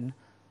martyrdom mission,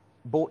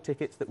 bought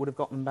tickets that would have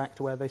got them back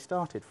to where they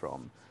started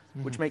from,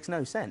 which makes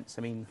no sense.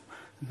 I mean,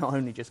 not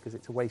only just because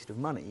it's a waste of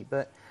money,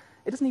 but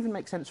it doesn't even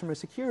make sense from a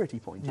security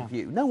point of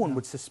view. No one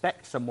would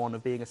suspect someone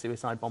of being a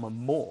suicide bomber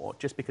more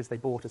just because they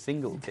bought a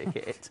single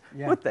ticket,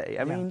 would they?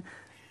 I mean,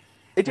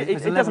 it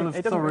doesn't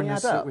really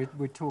add up. That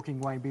we're talking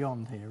way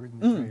beyond here,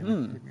 isn't it?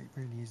 Really? It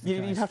really is the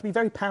case. You'd have to be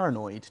very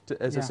paranoid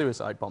as a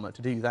suicide bomber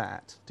to do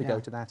that, to go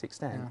to that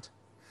extent.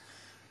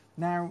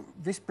 Now,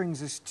 this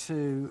brings us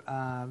to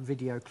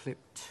video clip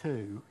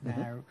 2.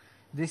 Now,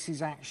 this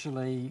is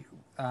actually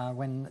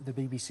when the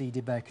BBC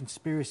did their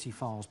Conspiracy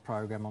Files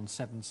programme on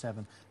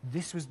 7/7.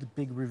 This was the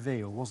big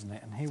reveal, wasn't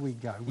it? And here we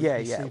go. We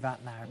can see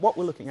that now. What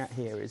we're looking at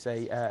here is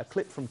a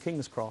clip from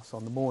King's Cross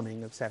on the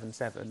morning of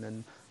 7/7,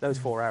 and those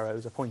 4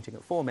 arrows are pointing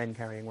at 4 men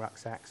carrying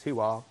rucksacks who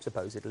are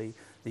supposedly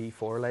the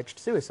 4 alleged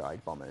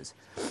suicide bombers.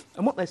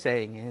 And what they're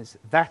saying is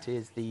that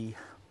is the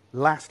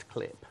last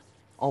clip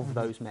of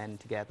those men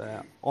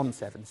together on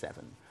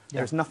 7/7.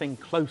 There's nothing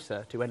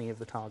closer to any of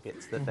the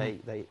targets that they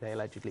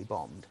allegedly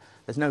bombed.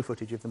 There's no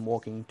footage of them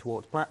walking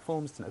towards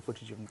platforms, there's no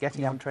footage of them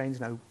getting on trains,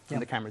 no from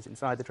the cameras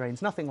inside the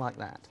trains, nothing like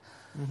that.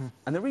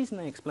 And the reason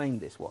they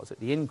explained this was, at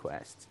the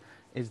inquests,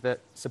 is that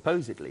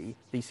supposedly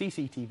the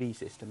CCTV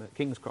system at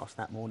King's Cross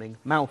that morning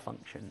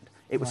malfunctioned.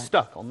 It was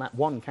stuck on that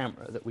one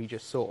camera that we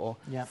just saw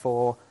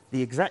for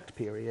the exact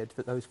period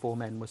that those 4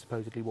 men were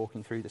supposedly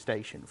walking through the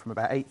station, from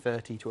about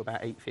 8:30 to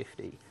about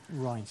 8:50.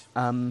 Right.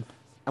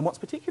 And what's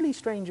particularly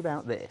strange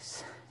about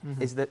this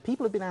is that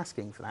people have been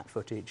asking for that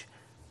footage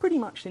pretty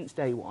much since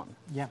day one.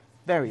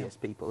 Various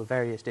people of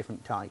various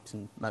different types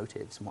and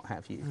motives and what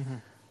have you.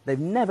 They've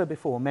never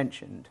before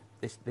mentioned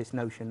this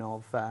notion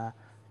of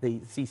the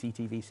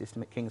CCTV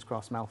system at King's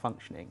Cross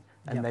malfunctioning,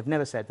 and they've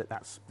never said that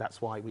that's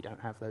why we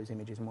don't have those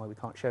images and why we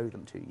can't show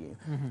them to you.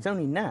 It's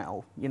only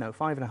now, you know,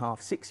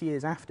 5.5, 6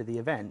 years after the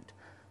event,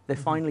 they've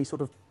finally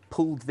sort of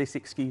pulled this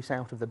excuse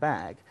out of the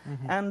bag.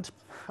 And,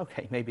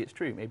 okay, maybe it's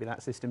true, maybe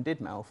that system did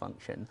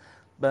malfunction,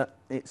 but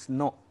it's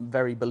not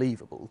very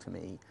believable to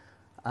me.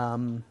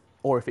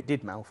 Or if it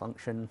did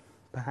malfunction,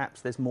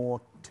 perhaps there's more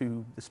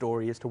to the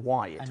story as to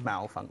why it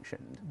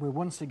malfunctioned. We're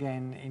once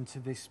again into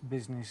this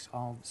business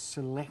of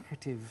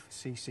selective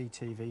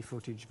CCTV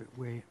footage that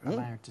we're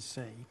allowed to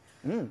see.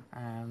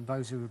 And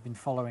those who have been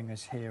following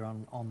us here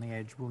on The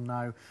Edge will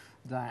know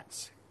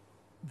that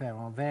there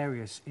are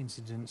various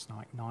incidents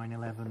like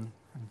 9/11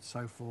 and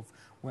so forth,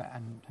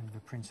 and the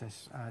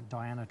Princess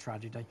Diana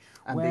tragedy.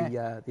 And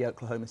the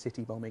Oklahoma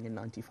City bombing in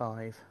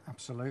 '95.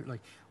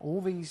 Absolutely.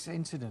 All these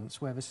incidents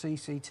where the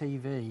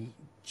CCTV,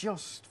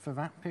 just for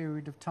that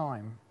period of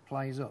time,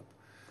 plays up.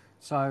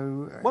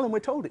 So, well, and we're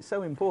told it's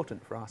so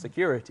important for our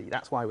security.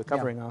 That's why we're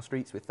covering our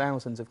streets with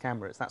thousands of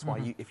cameras. That's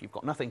why if you've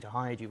got nothing to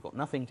hide, you've got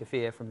nothing to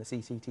fear from the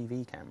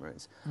CCTV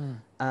cameras.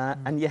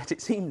 And yet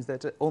it seems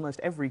that at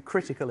almost every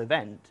critical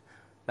event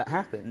that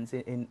happens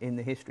in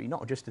the history,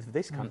 not just of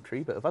this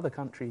country, but of other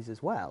countries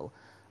as well,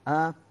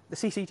 the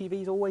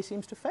CCTV always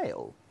seems to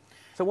fail.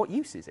 So what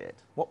use is it?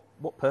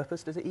 What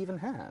purpose does it even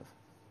have?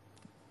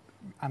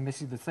 And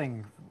this is the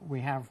thing,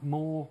 we have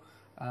more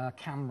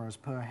cameras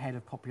per head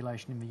of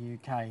population in the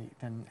UK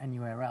than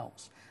anywhere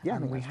else. Yeah,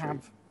 and I think we that's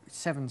have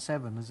true.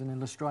 7/7 as an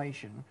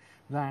illustration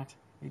that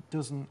it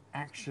doesn't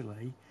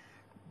actually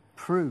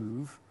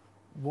prove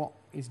what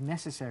is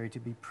necessary to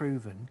be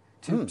proven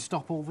to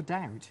stop all the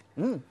doubt.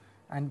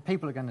 And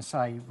people are going to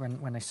say,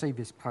 when they see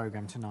this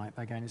programme tonight,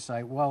 they're going to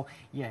say, well,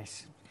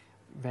 yes,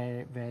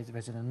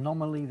 there's an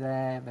anomaly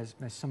there,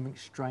 there's something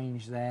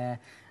strange there,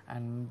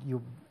 and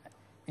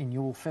in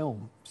your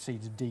film,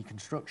 Seeds of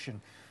Deconstruction,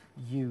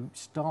 you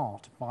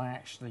start by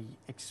actually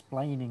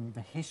explaining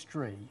the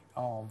history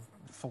of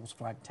false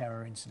flag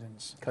terror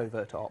incidents,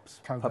 Covert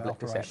ops, covert public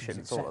operations,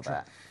 deceptions, all of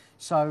etc. that.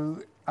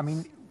 So, I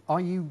mean,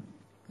 are you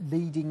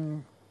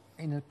leading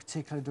in a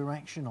particular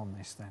direction on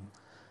this then?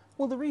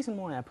 Well, the reason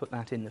why I put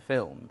that in the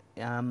film,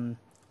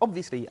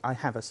 obviously I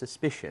have a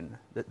suspicion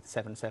that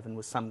 7/7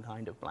 was some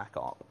kind of black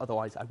op,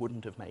 otherwise I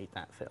wouldn't have made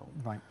that film.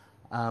 Right.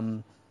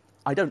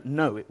 I don't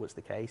know it was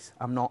the case.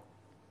 I'm not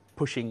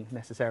pushing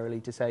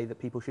necessarily to say that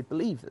people should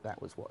believe that that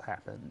was what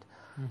happened.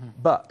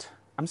 But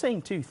I'm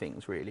saying two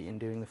things really in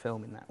doing the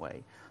film in that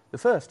way. The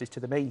first is to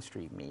the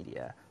mainstream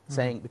media,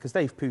 saying, because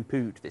they've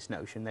poo-pooed this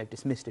notion, they've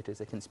dismissed it as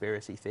a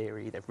conspiracy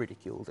theory, they've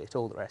ridiculed it,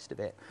 all the rest of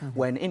it,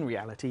 when in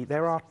reality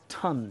there are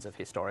tons of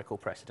historical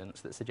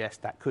precedents that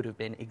suggest that could have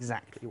been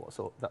exactly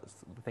that's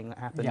the thing that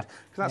happened,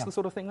 because that's the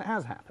sort of thing that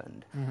has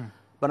happened.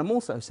 But I'm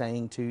also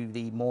saying to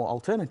the more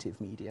alternative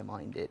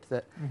media-minded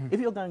that if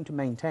you're going to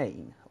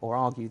maintain or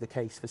argue the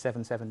case for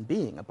 7/7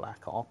 being a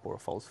black op or a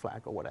false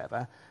flag or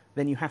whatever,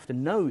 then you have to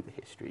know the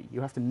history.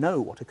 You have to know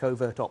what a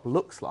covert op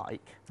looks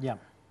like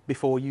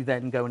before you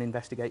then go and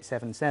investigate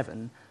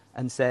 7/7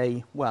 and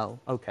say, well,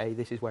 okay,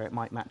 this is where it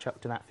might match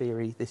up to that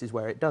theory, this is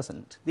where it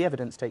doesn't. The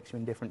evidence takes you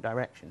in different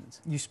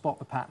directions. You spot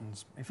the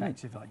patterns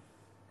effectively,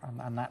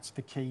 and that's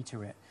the key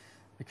to it.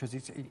 Because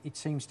it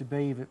seems to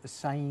be that the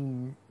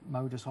same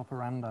modus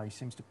operandi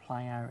seems to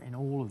play out in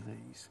all of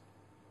these.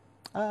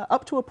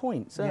 Up to a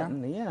point,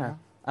 certainly, yeah.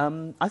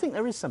 I think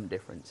there is some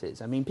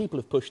differences. I mean, people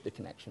have pushed the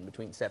connection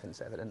between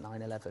 7/7 and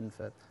 9/11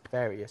 for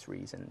various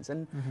reasons,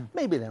 and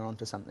maybe they're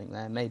onto something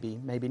there,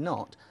 maybe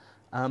not.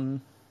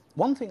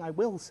 One thing I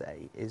will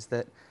say is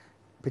that,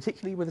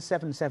 particularly with a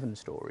 7/7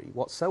 story,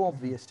 what's so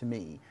obvious to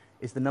me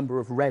is the number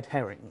of red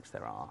herrings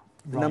there are.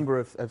 The number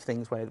of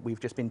things where we've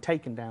just been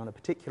taken down a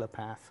particular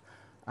path,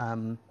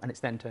 and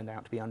it's then turned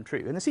out to be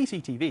untrue. And the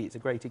CCTV is a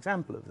great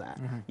example of that.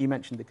 You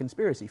mentioned the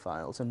conspiracy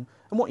files, and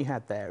what you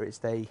had there is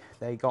they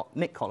got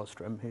Nick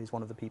Colostrum, who's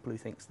one of the people who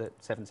thinks that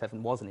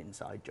 7/7 was an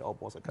inside job,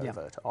 was a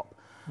covert op,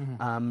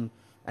 and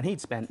he'd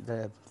spent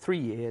the 3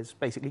 years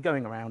basically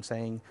going around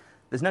saying,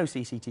 there's no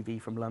CCTV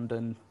from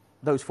London,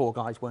 those 4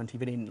 guys weren't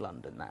even in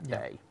London that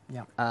day,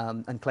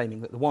 and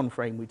claiming that the one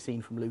frame we'd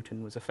seen from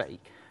Luton was a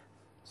fake.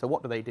 So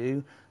what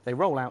do? They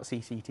roll out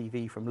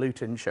CCTV from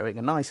Luton showing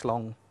a nice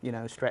long,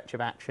 stretch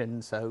of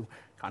action, so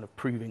kind of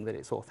proving that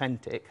it's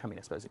authentic. I mean,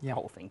 I suppose the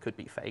whole thing could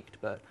be faked,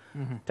 but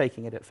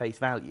taking it at face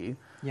value.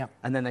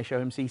 And then they show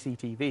him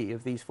CCTV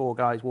of these 4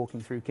 guys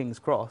walking through King's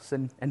Cross,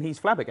 and he's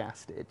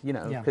flabbergasted,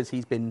 because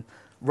he's been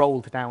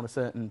rolled down a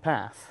certain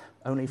path,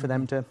 only for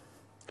them to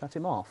cut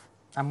him off.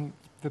 And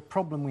the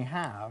problem we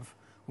have,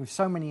 with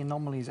so many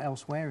anomalies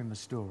elsewhere in the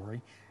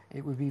story,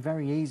 it would be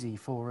very easy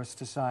for us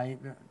to say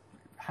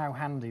how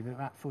handy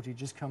that footage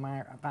has come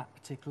out at that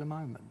particular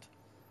moment.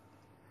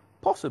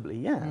 Possibly,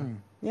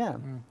 yeah.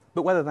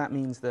 But whether that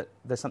means that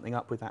there's something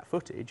up with that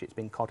footage, it's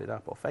been codded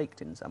up or faked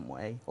in some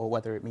way, or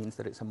whether it means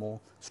that it's a more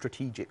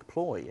strategic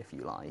ploy, if you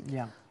like,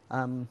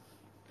 I'm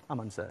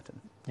uncertain.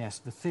 Yes,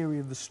 the theory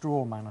of the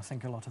straw man, I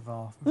think a lot of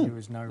our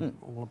viewers know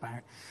all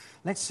about.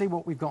 Let's see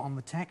what we've got on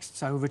the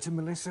texts. Over to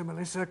Melissa.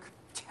 Melissa,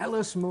 tell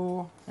us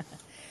more.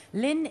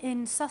 Lynn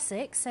in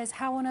Sussex says,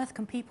 how on earth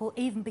can people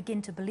even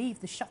begin to believe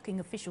the shocking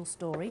official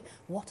story?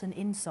 What an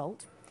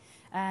insult.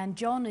 And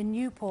John in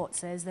Newport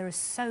says there are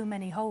so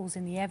many holes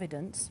in the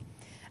evidence.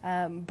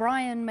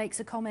 Brian makes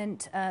a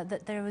comment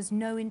that there was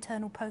no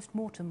internal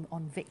post-mortem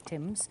on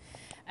victims.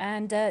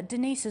 And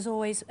Denise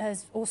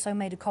has also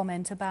made a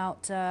comment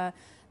about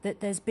that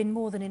there's been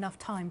more than enough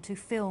time to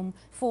film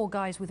 4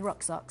 guys with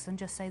rucksacks and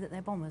just say that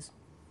they're bombers.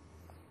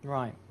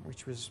 Right,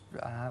 which was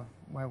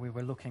where we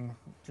were looking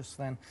just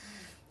then.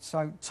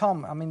 So,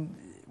 Tom, I mean,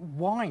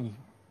 why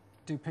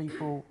do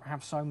people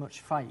have so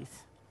much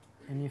faith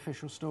in the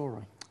official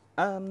story?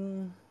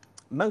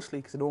 Mostly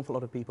because an awful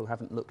lot of people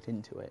haven't looked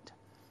into it.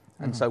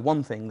 And so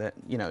one thing that,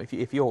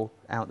 if you're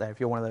out there, if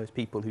you're one of those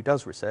people who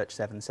does research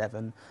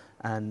 7/7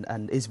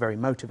 and is very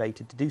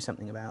motivated to do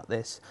something about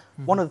this,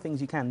 one of the things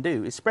you can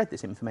do is spread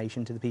this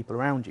information to the people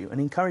around you and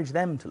encourage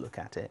them to look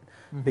at it.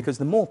 Because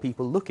the more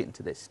people look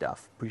into this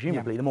stuff,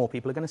 presumably the more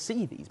people are going to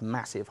see these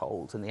massive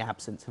holes and the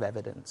absence of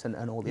evidence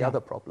and all the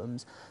other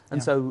problems.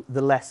 And so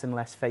the less and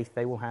less faith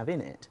they will have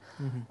in it.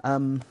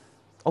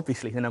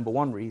 Obviously, the number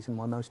one reason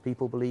why most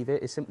people believe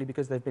it is simply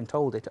because they've been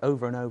told it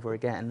over and over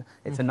again.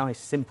 It's a nice,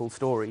 simple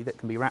story that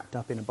can be wrapped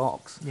up in a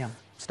box,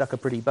 stuck a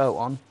pretty bow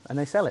on, and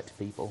they sell it to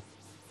people.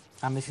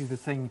 And this is the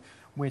thing,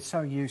 we're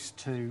so used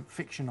to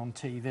fiction on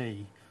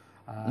TV.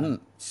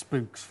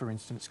 Spooks, for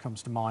instance,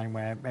 comes to mind,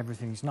 where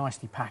everything's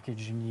nicely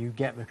packaged and you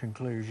get the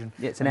conclusion.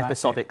 Yeah, it's an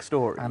episodic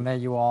story. And there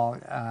you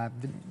are.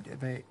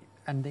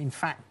 And in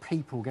fact,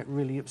 people get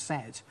really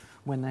upset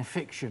when their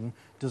fiction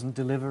doesn't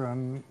deliver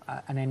an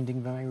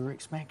ending they were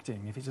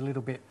expecting. If it's a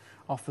little bit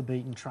off the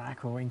beaten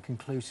track or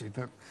inconclusive,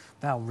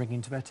 they'll ring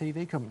into their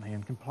TV company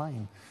and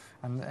complain.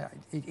 And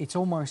it's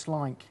almost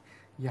like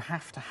you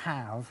have to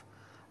have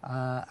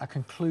a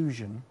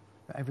conclusion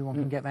that everyone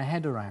can get their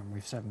head around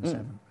with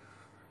 7/7.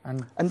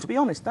 And to be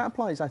honest, that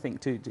applies, I think,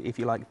 to if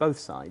you like, both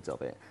sides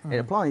of it. It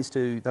applies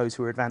to those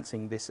who are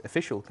advancing this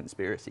official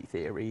conspiracy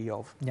theory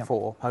of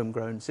 4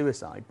 homegrown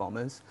suicide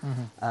bombers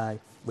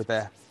with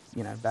their,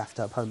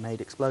 bathtub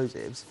homemade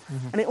explosives.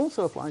 And it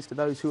also applies to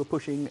those who are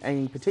pushing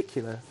a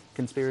particular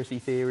conspiracy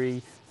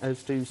theory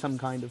as to some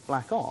kind of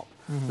black op.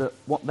 That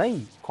what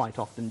they quite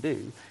often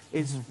do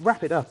is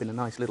wrap it up in a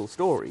nice little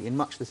story in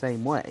much the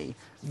same way,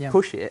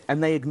 push it,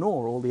 and they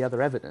ignore all the other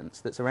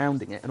evidence that's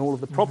surrounding it and all of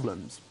the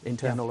problems,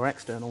 internal or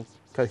external,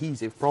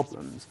 cohesive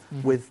problems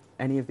with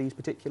any of these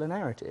particular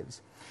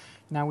narratives.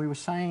 Now, we were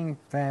saying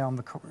there on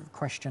the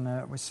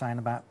questioner was saying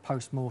about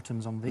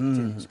post-mortems on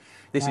victims.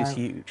 This is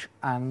huge.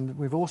 And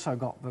we've also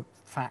got the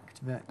fact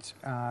that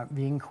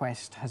the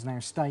inquest has now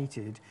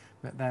stated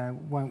that there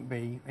won't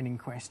be an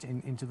inquest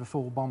into the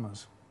 4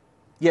 bombers.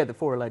 Yeah, the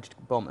 4 alleged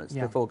bombers,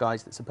 the 4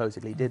 guys that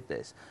supposedly did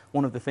this.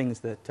 One of the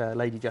things that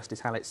Lady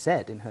Justice Hallett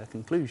said in her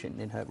conclusion,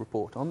 in her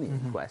report on the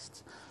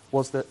inquests,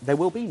 was that there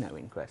will be no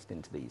inquest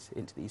into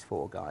these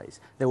 4 guys.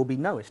 There will be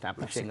no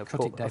establishing of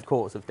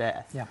cause of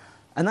death. Yeah.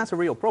 And that's a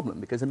real problem,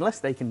 because unless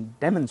they can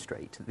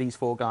demonstrate that these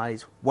 4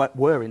 guys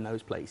were in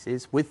those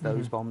places with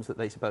those bombs that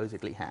they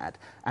supposedly had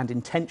and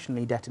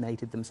intentionally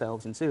detonated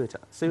themselves in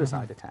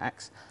suicide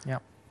attacks,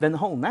 then the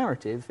whole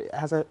narrative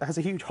has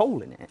a huge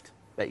hole in it,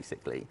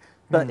 basically.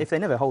 But if they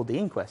never hold the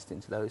inquest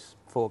into those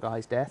 4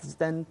 guys' deaths,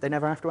 then they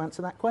never have to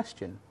answer that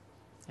question.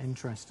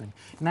 Interesting.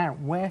 Now,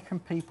 where can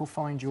people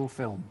find your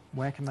film?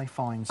 Where can they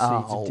find Seeds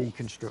of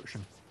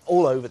Deconstruction?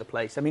 All over the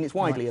place. I mean, it's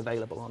widely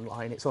available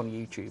online. It's on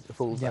YouTube, the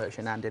full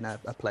version, and in a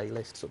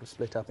playlist sort of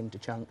split up into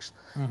chunks.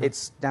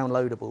 It's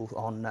downloadable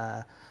on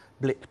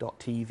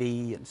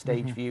blip.tv and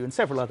StageView and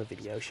several other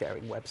video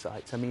sharing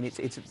websites. I mean,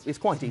 it's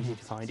quite easy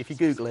to find. If you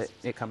Google it,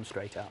 it comes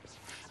straight up.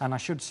 And I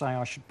should say,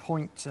 I should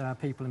point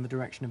people in the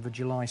direction of the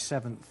July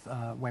 7th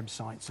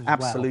websites as well.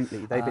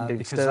 Absolutely, they've been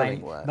doing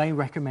sterling work. They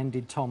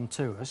recommended Tom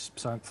to us,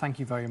 so thank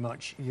you very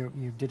much.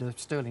 You did a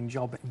sterling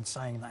job in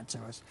saying that to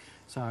us.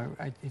 So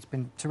it's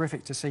been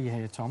terrific to see you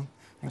here, Tom.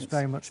 Thanks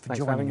very much for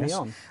joining us.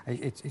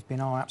 It's been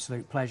our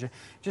absolute pleasure.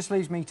 Just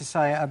leaves me to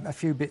say a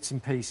few bits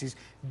and pieces.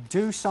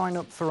 Do sign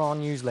up for our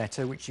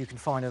newsletter, which you can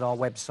find at our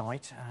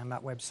website, and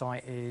that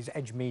website is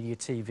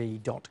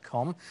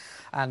edgemediatv.com.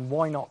 And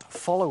why not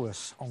follow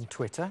us on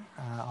Twitter?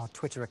 Our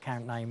Twitter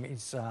account name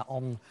is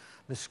on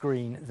the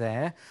screen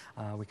there.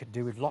 We could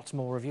do with lots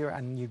more of you,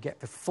 and you get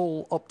the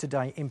full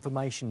up-to-date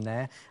information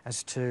there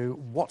as to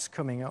what's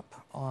coming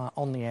up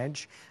on the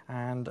Edge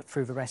and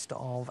through the rest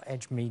of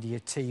Edge Media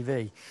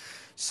TV.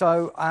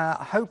 So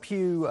I hope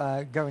you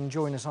go and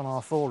join us on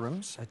our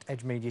forums at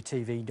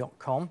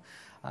edgemediatv.com.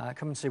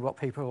 Come and see what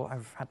people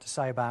have had to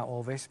say about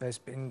all this. There's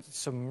been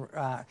some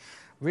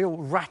real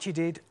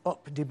ratcheted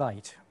up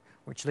debate,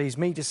 which leads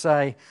me to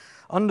say,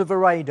 under the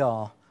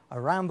radar,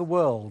 around the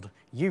world,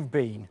 you've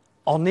been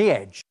on the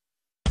Edge.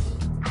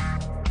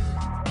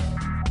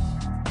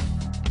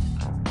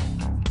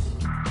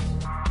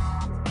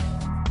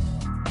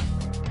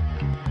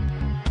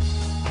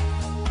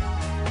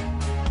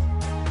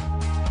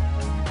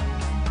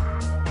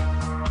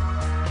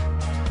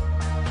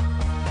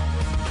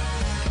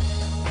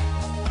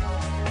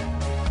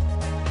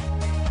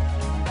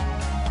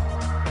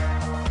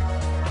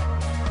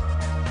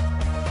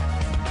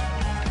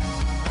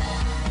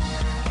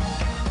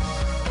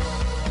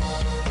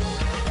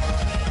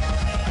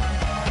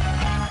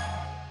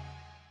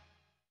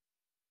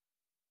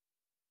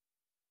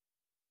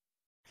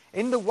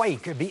 In the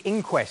wake of the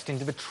inquest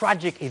into the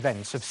tragic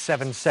events of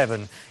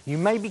 7/7, you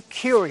may be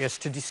curious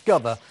to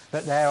discover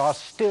that there are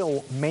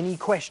still many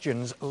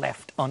questions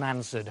left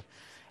unanswered.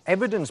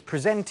 Evidence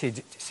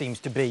presented seems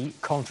to be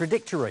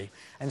contradictory,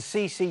 and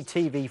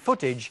CCTV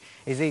footage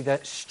is either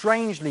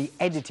strangely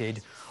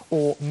edited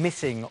or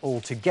missing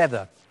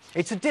altogether.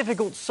 It's a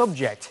difficult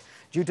subject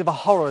due to the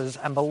horrors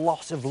and the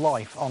loss of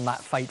life on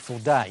that fateful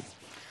day.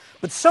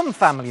 But some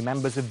family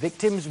members of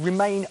victims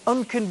remain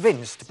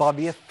unconvinced by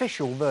the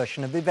official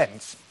version of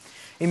events.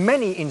 In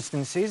many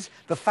instances,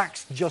 the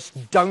facts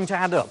just don't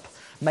add up,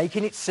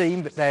 making it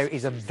seem that there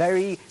is a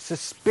very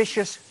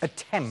suspicious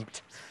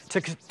attempt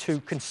to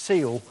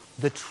conceal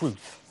the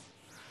truth.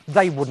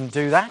 They wouldn't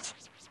do that,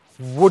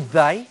 would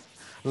they?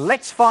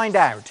 Let's find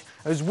out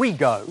as we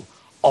go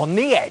on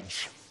the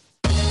Edge.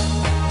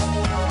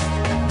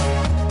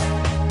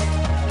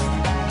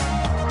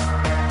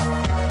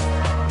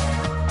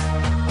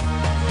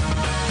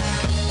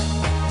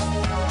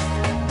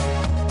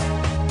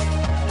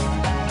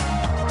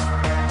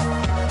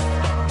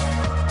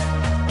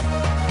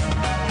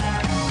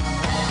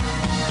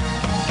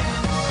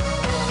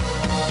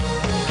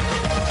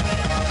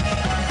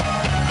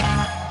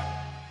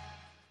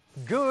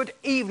 Good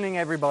evening,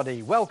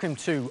 everybody. Welcome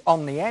to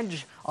On the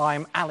Edge.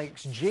 I'm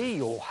Alex G,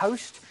 your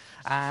host.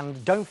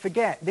 And don't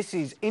forget, this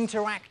is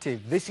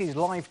interactive. This is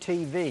live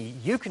TV.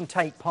 You can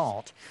take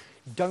part.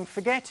 Don't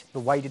forget, the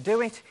way to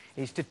do it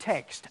is to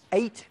text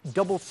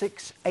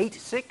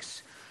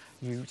 86686.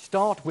 You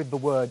start with the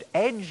word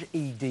EDGE,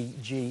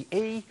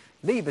 E-D-G-E,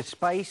 leave a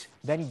space,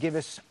 then give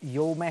us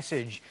your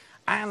message.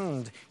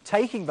 And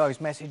taking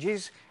those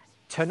messages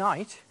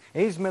tonight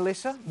is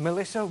Melissa.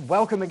 Melissa,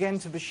 welcome again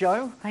to the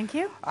show. Thank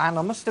you. And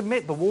I must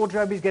admit, the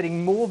wardrobe is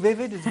getting more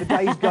vivid as the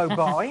days go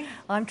by.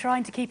 I'm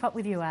trying to keep up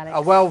with you,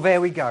 Alex. Well,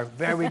 there we go.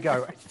 There we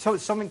go. So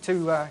it's something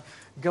to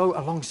go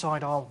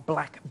alongside our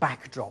black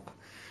backdrop.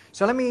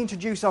 So let me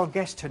introduce our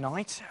guest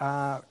tonight,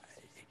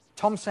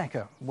 Tom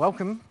Secker.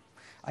 Welcome.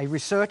 A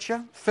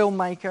researcher,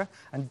 filmmaker,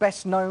 and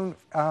best known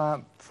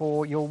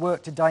for your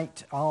work to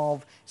date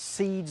of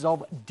Seeds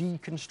of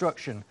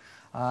Deconstruction.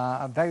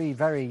 A very,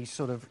 very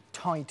sort of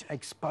tight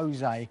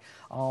expose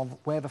of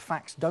where the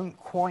facts don't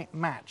quite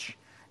match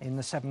in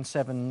the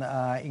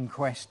 7/7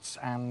 inquests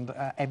and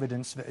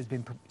evidence that has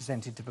been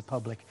presented to the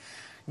public.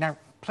 Now,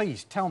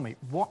 please tell me,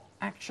 what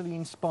actually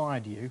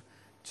inspired you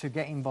to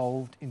get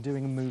involved in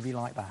doing a movie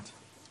like that?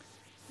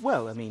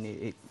 Well, I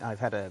mean, I've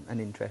had an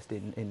interest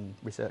in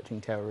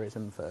researching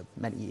terrorism for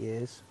many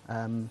years,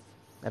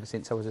 ever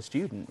since I was a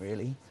student,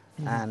 really.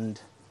 And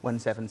when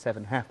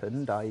 7/7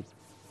 happened, I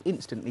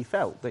instantly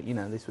felt that, you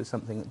know, this was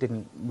something that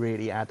didn't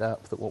really add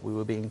up, that what we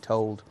were being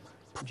told...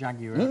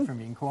 Jaguar from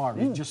the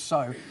inquiry, just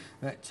so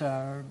that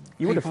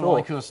you would have people thought,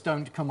 like us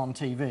don't come on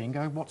TV and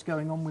go, what's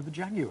going on with the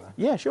Jaguar?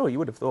 Yeah, sure, you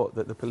would have thought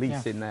that the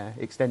police, Yeah. in their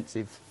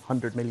extensive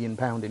 £100 million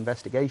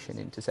investigation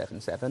into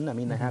 7/7, I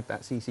mean, they had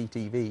that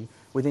CCTV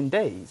within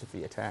days of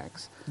the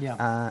attacks. Yeah.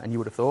 And you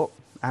would have thought,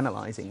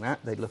 analysing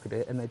that, they'd look at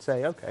it and they'd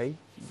say, OK,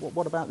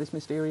 what about this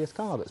mysterious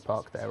car that's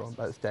parked there on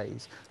both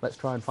days? Let's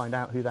try and find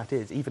out who that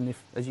is, even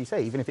if, as you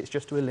say, even if it's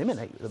just to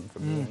eliminate them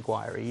from the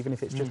inquiry, even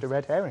if it's just a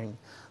red herring.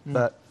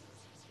 But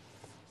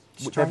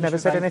they've never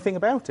said anything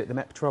about it. The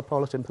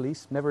Metropolitan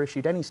Police never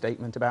issued any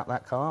statement about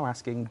that car,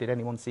 asking did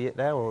anyone see it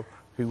there, or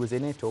who was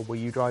in it, or were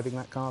you driving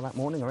that car that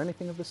morning, or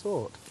anything of the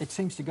sort. It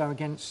seems to go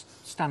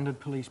against standard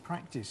police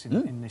practice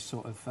in this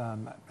sort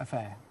of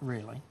affair,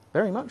 really.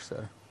 Very much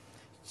so.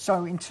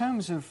 So in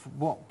terms of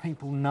what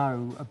people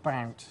know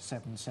about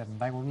 7/7,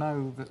 they will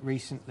know that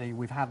recently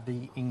we've had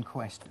the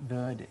inquest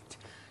verdict.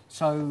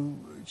 So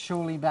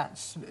surely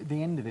that's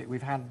the end of it.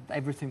 We've had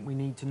everything we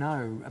need to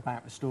know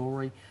about the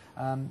story,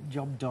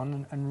 job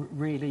done, and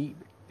really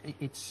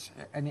it's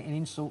an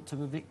insult to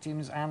the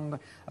victims and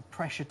a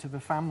pressure to the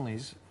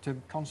families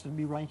to constantly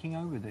be raking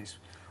over this.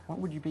 What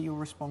would be your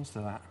response to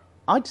that?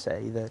 I'd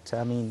say that,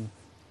 I mean,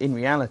 in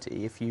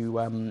reality, if you,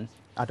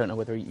 I don't know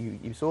whether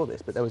you saw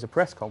this, but there was a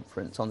press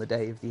conference on the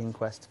day of the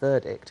inquest's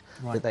verdict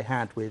that they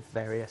had with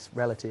various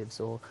relatives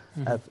or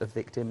of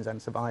victims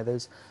and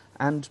survivors,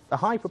 and a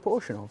high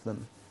proportion of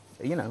them,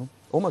 you know,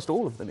 almost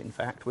all of them, in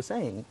fact, were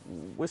saying,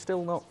 we're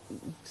still not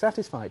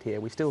satisfied here.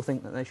 We still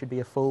think that there should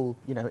be a full,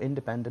 you know,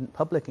 independent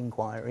public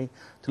inquiry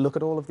to look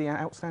at all of the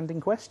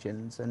outstanding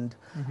questions. And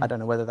I don't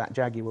know whether that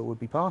Jaguar would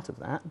be part of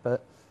that,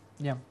 but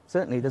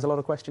certainly there's a lot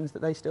of questions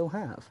that they still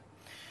have.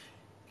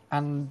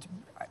 And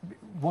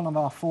one of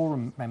our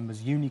forum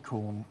members,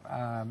 Unicorn,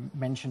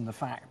 mentioned the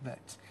fact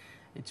that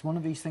it's one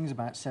of these things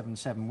about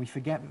 7/7. We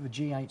forget that the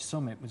G8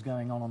 summit was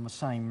going on the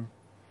same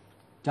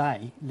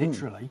day,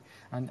 literally,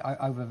 and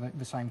over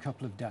the same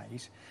couple of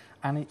days.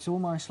 And it's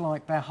almost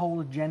like their whole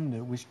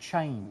agenda was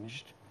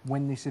changed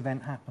when this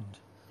event happened.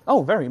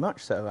 Oh, very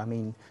much so. I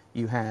mean,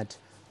 you had,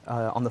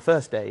 on the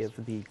first day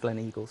of the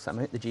Gleneagle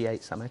Summit, the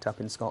G8 Summit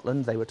up in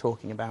Scotland, they were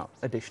talking about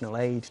additional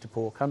aid to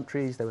poor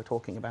countries, they were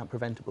talking about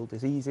preventable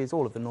diseases,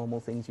 all of the normal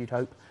things you'd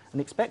hope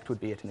and expect would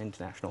be at an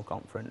international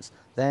conference.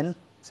 Then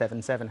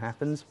 7/7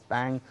 happens,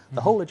 bang,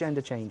 the whole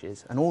agenda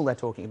changes, and all they're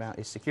talking about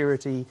is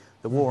security,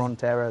 the war on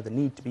terror, the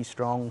need to be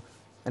strong,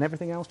 and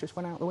everything else just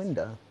went out the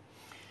window.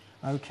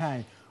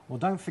 Okay. Well,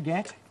 don't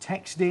forget,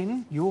 text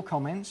in your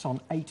comments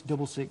on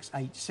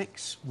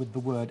 86686 with the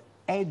word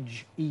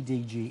EDGE,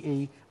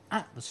 E-D-G-E,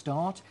 at the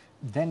start,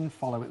 then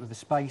follow it with a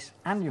space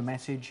and your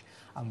message,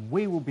 and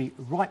we will be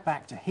right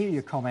back to hear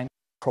your comment.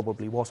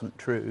 Probably wasn't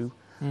true.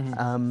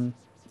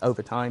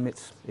 Over time,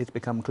 it's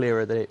become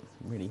clearer that it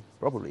really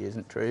probably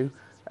isn't true.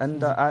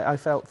 And I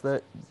felt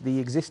that the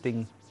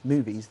existing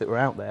movies that were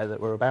out there that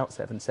were about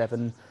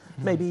 7/7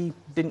 maybe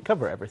didn't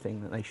cover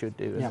everything that they should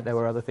do, and that there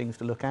were other things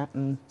to look at,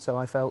 and so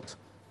I felt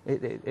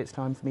it's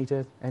time for me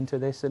to enter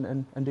this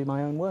and do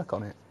my own work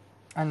on it.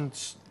 And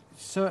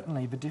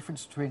certainly the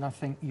difference between, I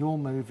think, your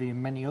movie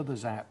and many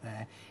others out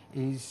there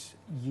is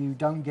you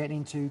don't get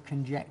into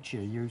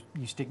conjecture. You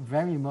stick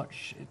very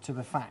much to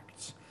the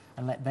facts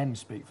and let them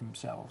speak for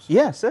themselves.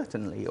 Yeah,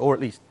 certainly, or at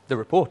least the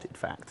reported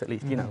facts, at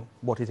least, you know,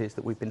 what it is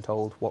that we've been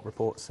told, what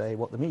reports say,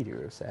 what the media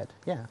have said,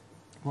 yeah.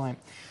 Right.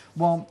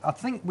 Well, I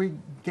think we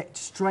get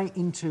straight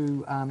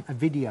into a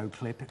video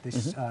clip at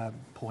this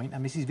point,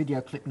 and this is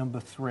video clip number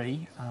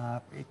 3,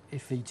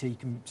 if ET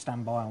can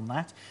stand by on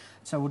that.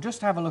 So we'll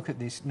just have a look at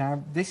this.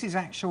 Now, this is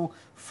actual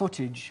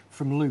footage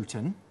from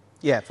Luton.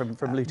 Yeah, from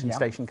Luton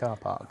Station car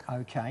park.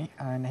 Okay,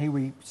 and here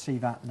we see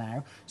that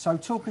now. So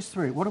talk us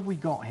through it. What have we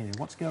got here?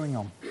 What's going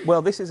on?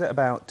 Well, this is at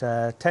about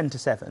 10 to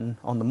 7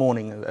 on the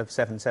morning of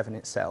 7/7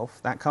 itself.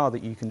 That car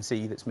that you can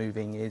see that's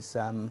moving is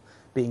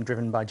being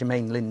driven by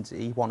Jermaine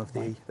Lindsay, one of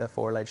the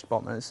 4 alleged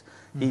bombers.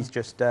 He's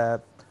just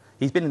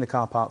he's been in the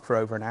car park for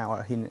over an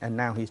hour, and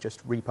now he's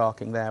just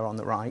reparking there on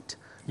the right.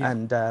 Yeah.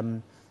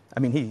 And I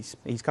mean,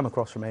 he's come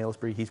across from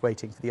Aylesbury. He's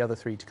waiting for the other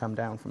three to come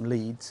down from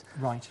Leeds.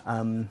 Right.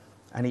 And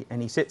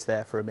he sits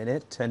there for a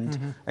minute,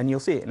 and you'll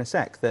see it in a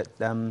sec that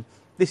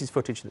this is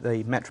footage that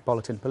the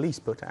Metropolitan Police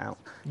put out.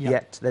 Yep.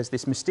 Yet there's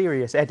this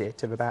mysterious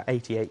edit of about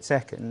 88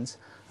 seconds.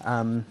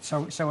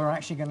 So we're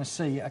actually going to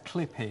see a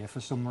clip here for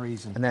some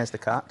reason. And there's the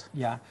cut.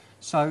 Yeah.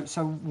 So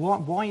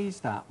why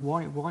is that?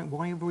 Why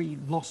have we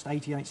lost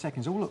 88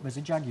 seconds? Oh look, there's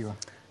a Jaguar.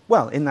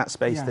 Well, in that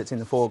space Yeah. that's in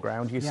the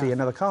foreground, you Yeah. see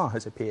another car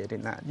has appeared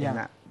in that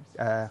Yeah.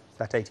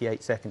 that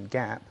 88-second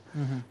gap.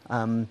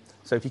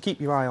 So if you keep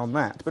your eye on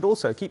that, but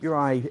also keep your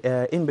eye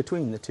in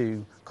between the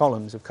two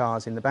columns of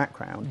cars in the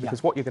background, Yeah.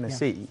 because what you're going to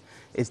see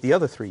is the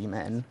other three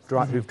men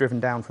who've driven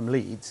down from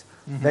Leeds.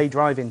 Mm-hmm. They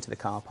drive into the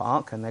car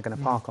park, and they're going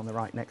to park on the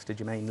right next to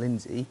Jermaine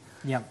Lindsay.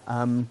 Yeah.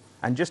 And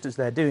just as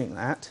they're doing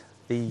that,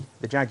 the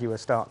Jaguar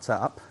starts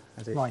up,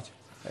 Right.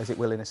 as it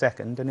will in a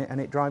second,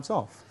 and it drives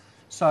off.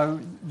 So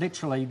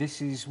literally,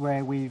 this is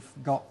where we've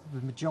got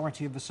the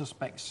majority of the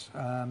suspects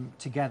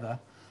together,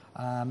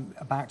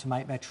 about to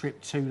make their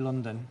trip to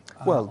London.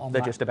 Well,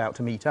 they're just about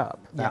to meet up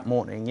that Yeah.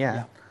 morning, yeah.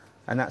 Yeah.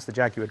 And that's the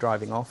Jaguar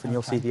driving off, and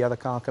you'll Okay. see the other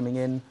car coming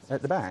in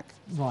at the back.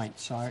 Right.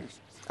 So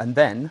And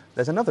then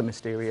there's another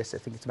mysterious, I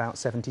think it's about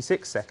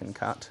 76-second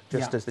cut,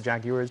 just Yeah. as the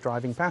Jaguar is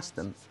driving past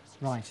them.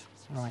 right.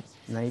 And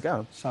there you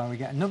go. So we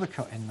get another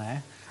cut in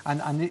there,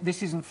 and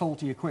this isn't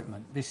faulty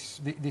equipment. This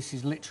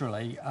is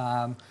literally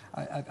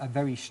a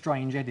very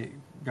strange edit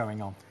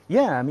going on.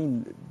 Yeah, I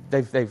mean,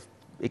 they've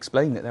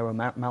explained that there were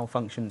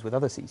malfunctions with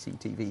other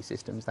CCTV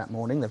systems that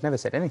morning. They've never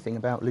said anything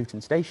about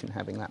Luton Station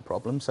having that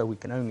problem, so we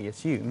can only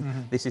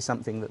assume this is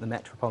something that the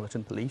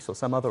Metropolitan Police or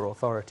some other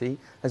authority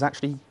has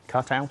actually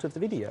cut out of the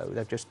video.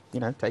 They've just,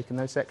 taken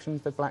those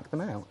sections, they've blacked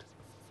them out.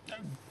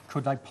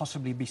 Could they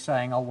possibly be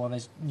saying, oh, well,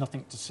 there's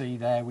nothing to see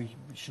there, we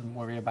shouldn't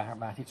worry about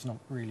that, it's not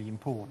really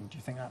important? Do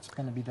you think that's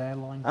going to be their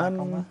line back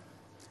on that?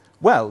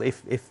 Well,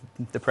 if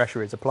the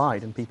pressure is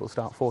applied and people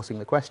start forcing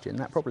the question,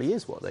 that probably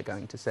is what they're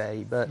going to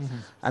say. But,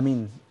 I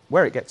mean,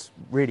 where it gets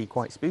really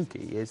quite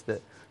spooky is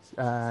that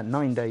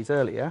 9 days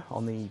earlier,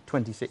 on the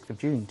 26th of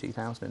June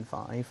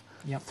 2005,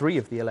 Yep. 3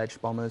 of the alleged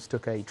bombers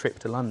took a trip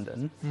to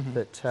London,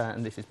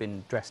 and this has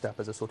been dressed up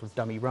as a sort of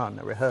dummy run,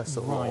 a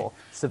rehearsal Right. or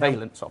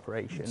surveillance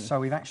operation. So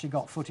we've actually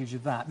got footage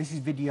of that. This is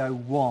video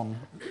 1.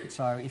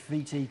 So if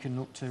VT can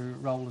look to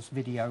roll us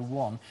video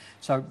 1.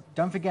 So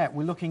don't forget,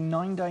 we're looking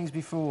 9 days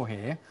before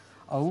here.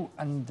 Oh,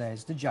 and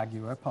there's the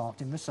Jaguar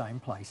parked in the same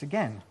place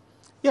again.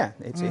 Yeah,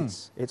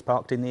 it's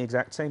parked in the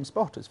exact same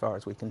spot as far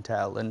as we can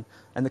tell, and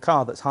the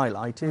car that's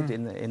highlighted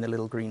in the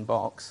little green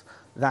box,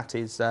 that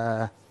is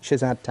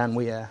Shahzad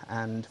Tanweer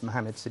and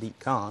Mohammed Sadiq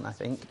Khan, I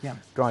think, Yeah.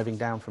 driving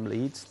down from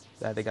Leeds.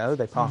 There they go,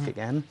 they park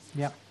again,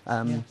 Yep.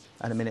 and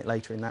a minute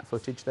later in that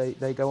footage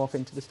they go off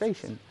into the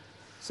station.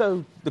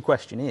 So the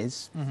question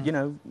is,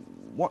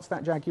 what's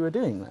that Jaguar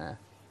doing there?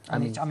 I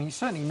mean, it's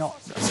certainly not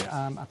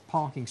a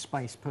parking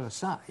space per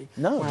se.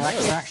 No, We're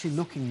no. actually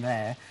looking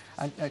there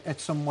at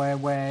somewhere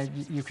where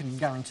you can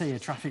guarantee a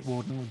traffic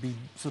warden would be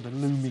sort of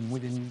looming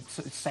within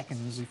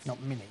seconds, if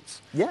not minutes,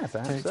 Yeah,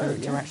 perhaps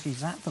to actually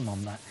zap them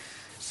on that.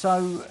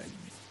 So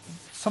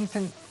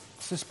something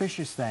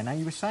suspicious there. Now,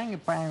 you were saying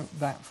about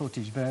that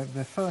footage,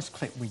 the first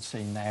clip we'd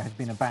seen there had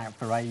been about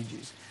for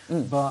ages,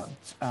 but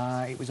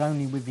it was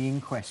only with the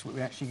inquest that we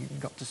actually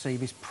got to see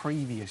this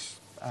previous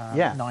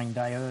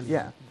 9-day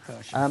earlier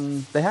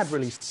version. They had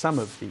released some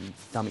of the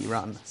dummy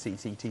run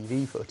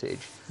CCTV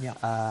footage.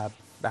 Yeah.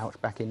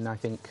 About back in, I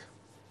think,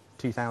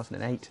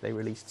 2008 they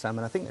released some,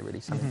 and I think they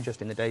released something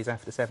just in the days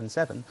after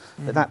 7/7.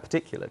 But that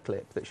particular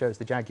clip that shows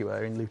the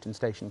Jaguar in Luton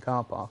Station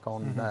car park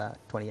on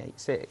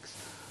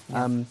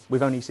 28/6,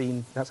 we've only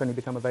seen, that's only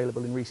become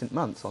available in recent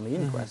months on the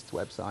Inquests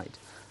website.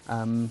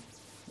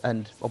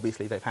 And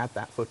obviously they've had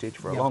that footage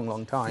for a long,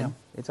 long time.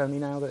 Yeah. It's only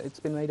now that it's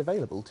been made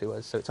available to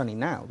us. So it's only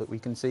now that we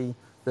can see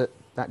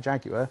that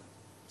Jaguar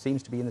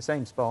seems to be in the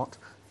same spot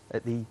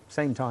at the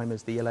same time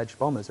as the alleged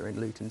bombers are in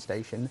Luton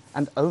Station,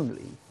 and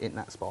only in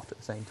that spot at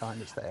the same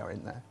time as they are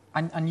in there.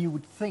 And you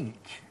would think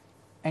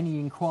any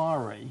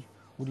inquiry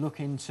would look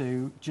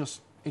into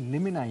just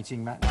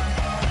eliminating that.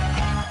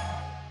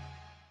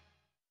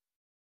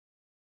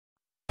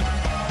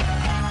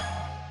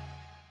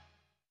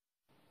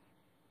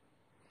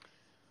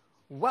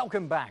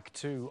 Welcome back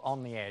to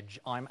On the Edge.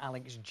 I'm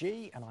Alex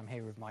G, and I'm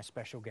here with my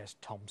special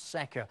guest, Tom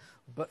Secker.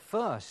 But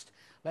first,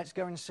 let's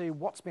go and see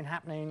what's been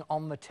happening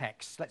on the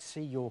text. Let's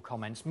see your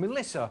comments.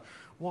 Melissa,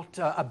 what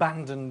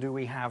abandon do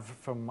we have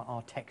from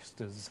our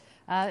texters?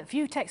 A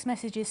few text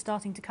messages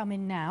starting to come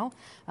in now,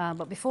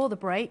 but before the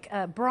break,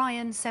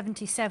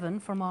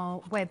 Brian77 from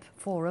our web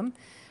forum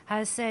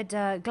has said,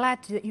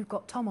 glad that you've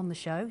got Tom on the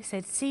show. He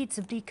said, Seeds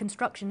of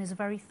Deconstruction is a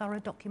very thorough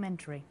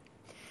documentary.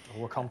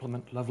 Oh, a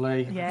compliment,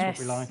 lovely. Yes.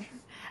 That's what we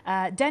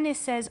like. Dennis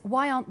says,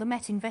 why aren't the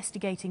Met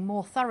investigating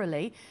more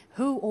thoroughly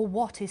who or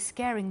what is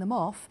scaring them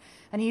off?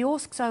 And he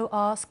also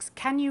asks,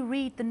 can you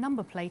read the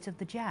number plate of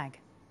the Jag?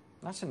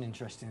 That's an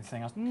interesting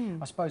thing.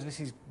 I suppose this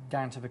is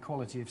down to the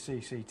quality of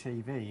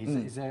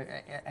CCTV. Is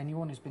there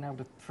anyone who's been able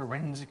to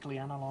forensically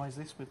analyse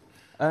this?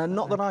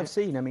 Not that I've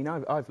seen. I mean,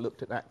 I've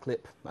looked at that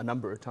clip a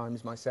number of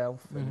times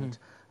myself, and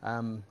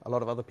a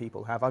lot of other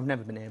people have. I've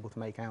never been able to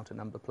make out a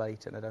number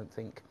plate, and I don't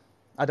think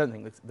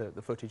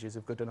the footage is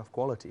of good enough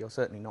quality, or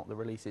certainly not the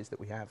releases that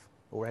we have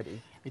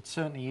already. It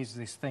certainly is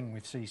this thing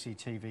with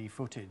CCTV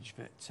footage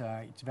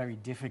that it's very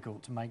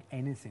difficult to make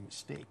anything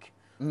stick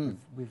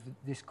with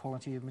this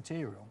quality of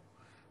material.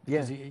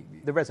 Yeah,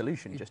 the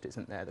resolution just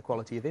isn't there. The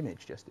quality of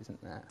image just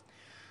isn't there.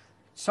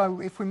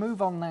 So if we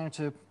move on now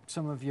to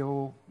some of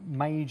your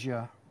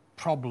major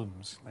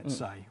problems, let's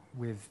say,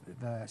 with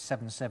the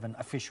 7/7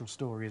 official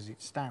story as it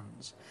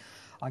stands,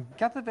 I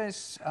gather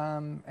there's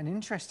an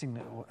interesting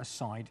little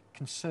aside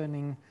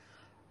concerning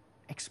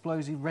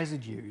explosive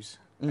residues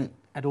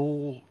at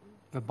all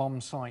the bomb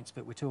sites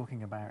that we're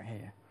talking about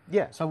here.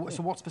 Yeah. So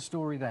what's the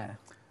story there?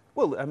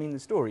 Well, I mean, the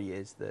story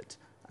is that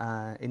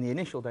in the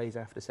initial days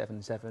after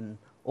 7/7,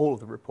 all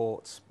of the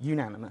reports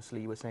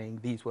unanimously were saying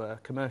these were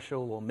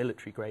commercial or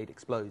military-grade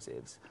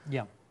explosives.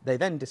 Yeah. They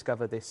then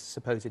discover this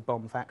supposed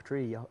bomb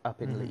factory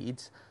up in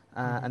Leeds,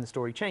 and the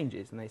story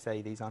changes, and they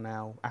say these are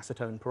now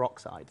acetone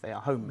peroxide. They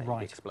are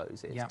homemade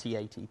explosives,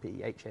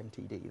 TATP,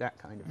 HMTD, that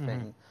kind of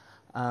thing.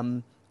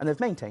 And they've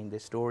maintained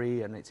this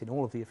story, and it's in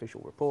all of the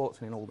official reports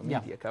and in all the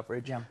media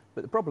coverage. Yeah.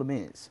 But the problem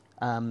is,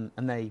 and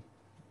they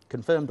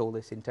confirmed all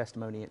this in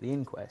testimony at the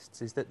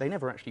inquests, is that they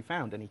never actually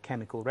found any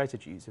chemical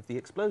residues of the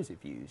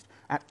explosive used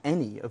at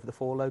any of the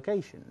 4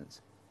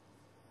 locations.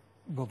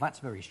 Well, that's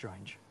very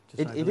strange.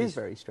 It is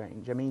very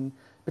strange. I mean,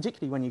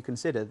 particularly when you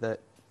consider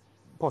that,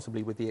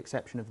 possibly with the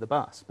exception of the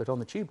bus, but on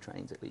the tube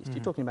trains at least,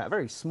 you're talking about a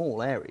very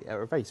small area,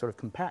 or a very sort of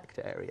compact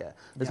area.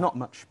 There's not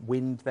much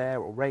wind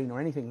there or rain or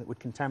anything that would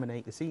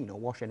contaminate the scene or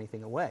wash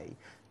anything away.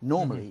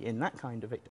 Normally, in that kind of